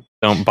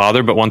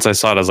bother. But once I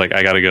saw it, I was like,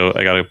 I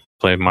gotta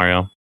play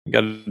Mario.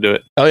 Got to do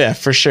it. Oh yeah,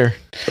 for sure.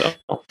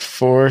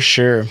 For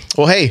sure.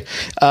 Well, hey,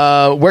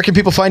 where can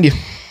people find you?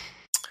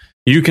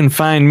 You can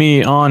find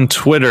me on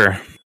Twitter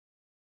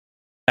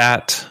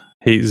at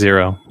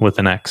HateZero with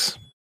an X.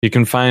 You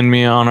can find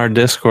me on our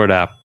Discord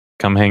app.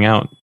 Come hang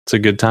out. It's a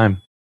good time.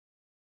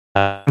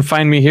 You can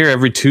find me here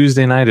every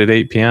Tuesday night at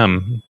 8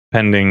 p.m.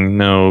 pending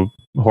no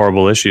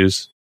horrible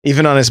issues.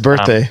 Even on his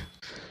birthday.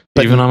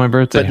 Even on my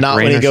birthday. But not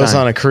when he goes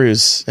on a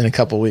cruise in a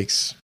couple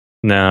weeks.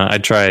 No, I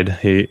tried.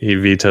 He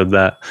vetoed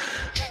that.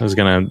 I was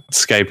going to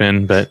Skype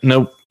in, but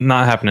nope,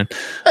 not happening.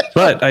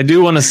 But I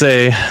do want to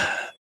say,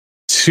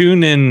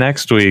 tune in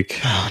next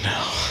week. Oh,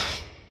 no.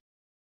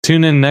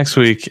 Tune in next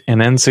week, and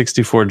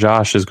N64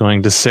 Josh is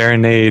going to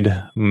serenade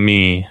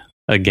me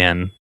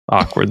again,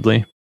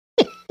 awkwardly.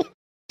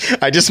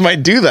 I just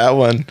might do that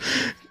one.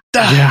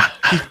 Yeah.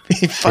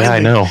 He finally, I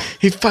know.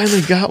 He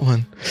finally got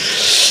one.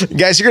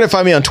 Guys, you're going to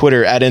find me on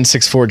Twitter at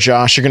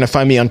N64Josh. You're going to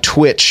find me on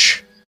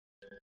Twitch.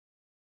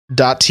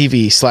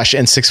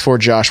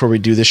 .tv/N64Josh, where we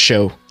do this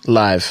show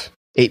live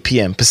 8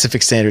 p.m.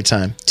 Pacific Standard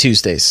Time,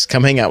 Tuesdays.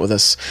 Come hang out with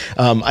us.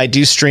 I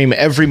do stream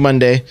every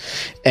Monday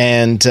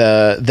and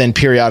then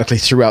periodically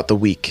throughout the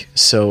week.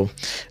 So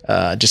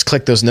just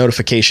click those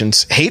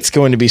notifications. Hate's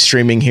going to be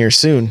streaming here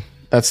soon.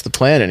 That's the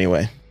plan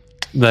anyway.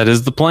 That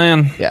is the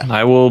plan. Yeah.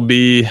 I will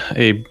be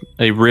a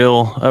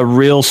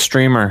real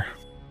streamer.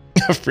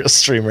 A real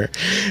streamer.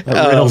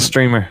 A real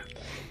streamer.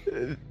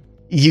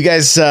 You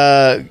guys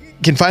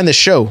can find the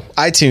show,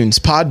 iTunes,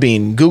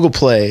 Podbean, Google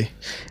Play.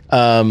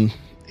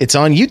 It's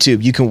on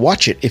YouTube. You can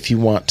watch it if you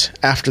want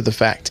after the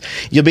fact.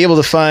 You'll be able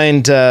to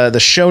find the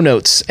show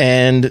notes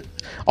and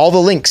all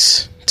the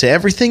links to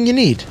everything you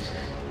need.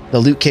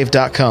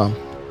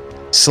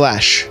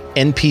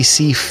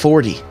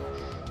 thelootcave.com/NPC40.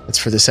 That's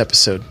for this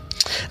episode.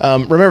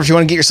 Remember, if you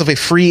want to get yourself a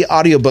free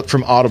audiobook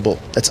from Audible,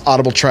 that's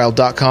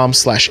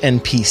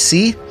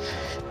audibletrial.com/NPC.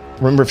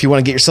 Remember, if you want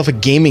to get yourself a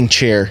gaming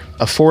chair,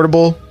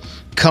 affordable,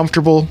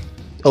 comfortable,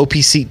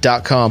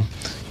 opseat.com.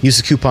 Use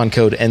the coupon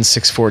code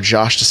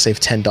N64Josh to save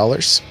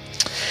 $10.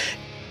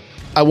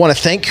 I want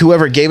to thank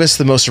whoever gave us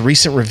the most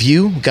recent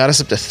review. Got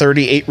us up to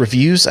 38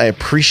 reviews. I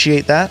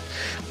appreciate that.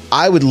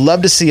 I would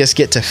love to see us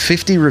get to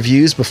 50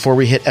 reviews before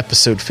we hit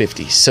episode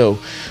 50. So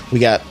we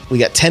got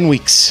 10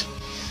 weeks.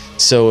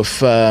 So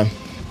if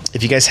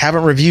you guys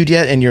haven't reviewed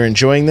yet and you're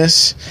enjoying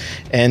this,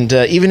 and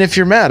even if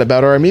you're mad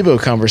about our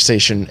Amiibo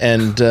conversation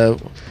and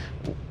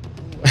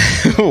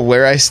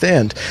where I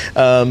stand,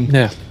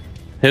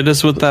 hit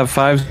us with that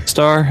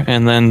 5-star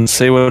and then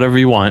say whatever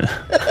you want. Go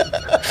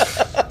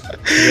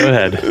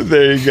ahead.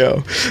 There you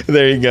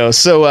go.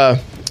 So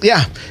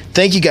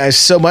thank you guys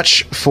so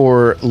much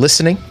for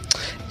listening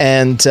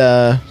and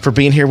for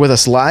being here with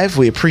us live.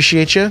 We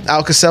appreciate you.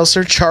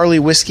 Alka-Seltzer, Charlie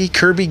Whiskey,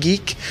 Kirby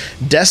Geek,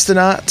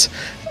 Destinaut.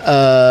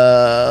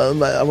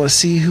 I want to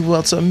see who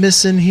else I'm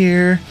missing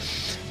here.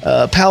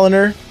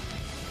 Paliner.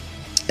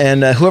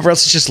 And whoever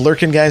else is just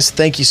lurking, guys,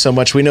 thank you so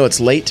much. We know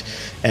it's late,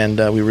 and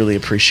we really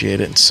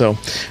appreciate it. So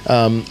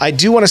I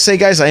do want to say,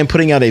 guys, I am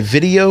putting out a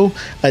video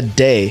a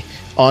day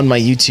on my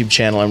YouTube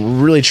channel.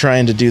 I'm really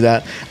trying to do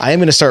that. I am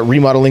going to start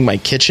remodeling my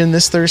kitchen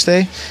this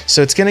Thursday,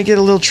 so it's going to get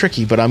a little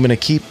tricky, but I'm going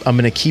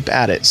to keep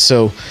at it.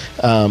 So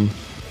I've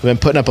been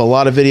putting up a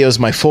lot of videos,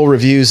 my full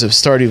reviews of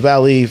Stardew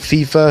Valley,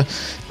 FIFA,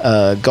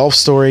 Golf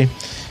Story.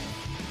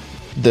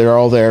 They're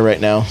all there right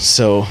now.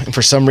 So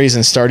for some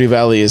reason, Stardew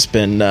Valley has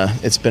been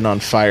it's been on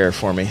fire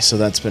for me. So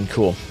that's been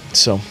cool.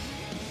 So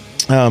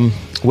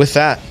with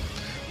that,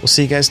 we'll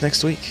see you guys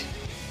next week.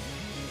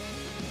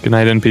 Good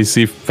night,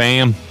 NPC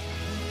fam.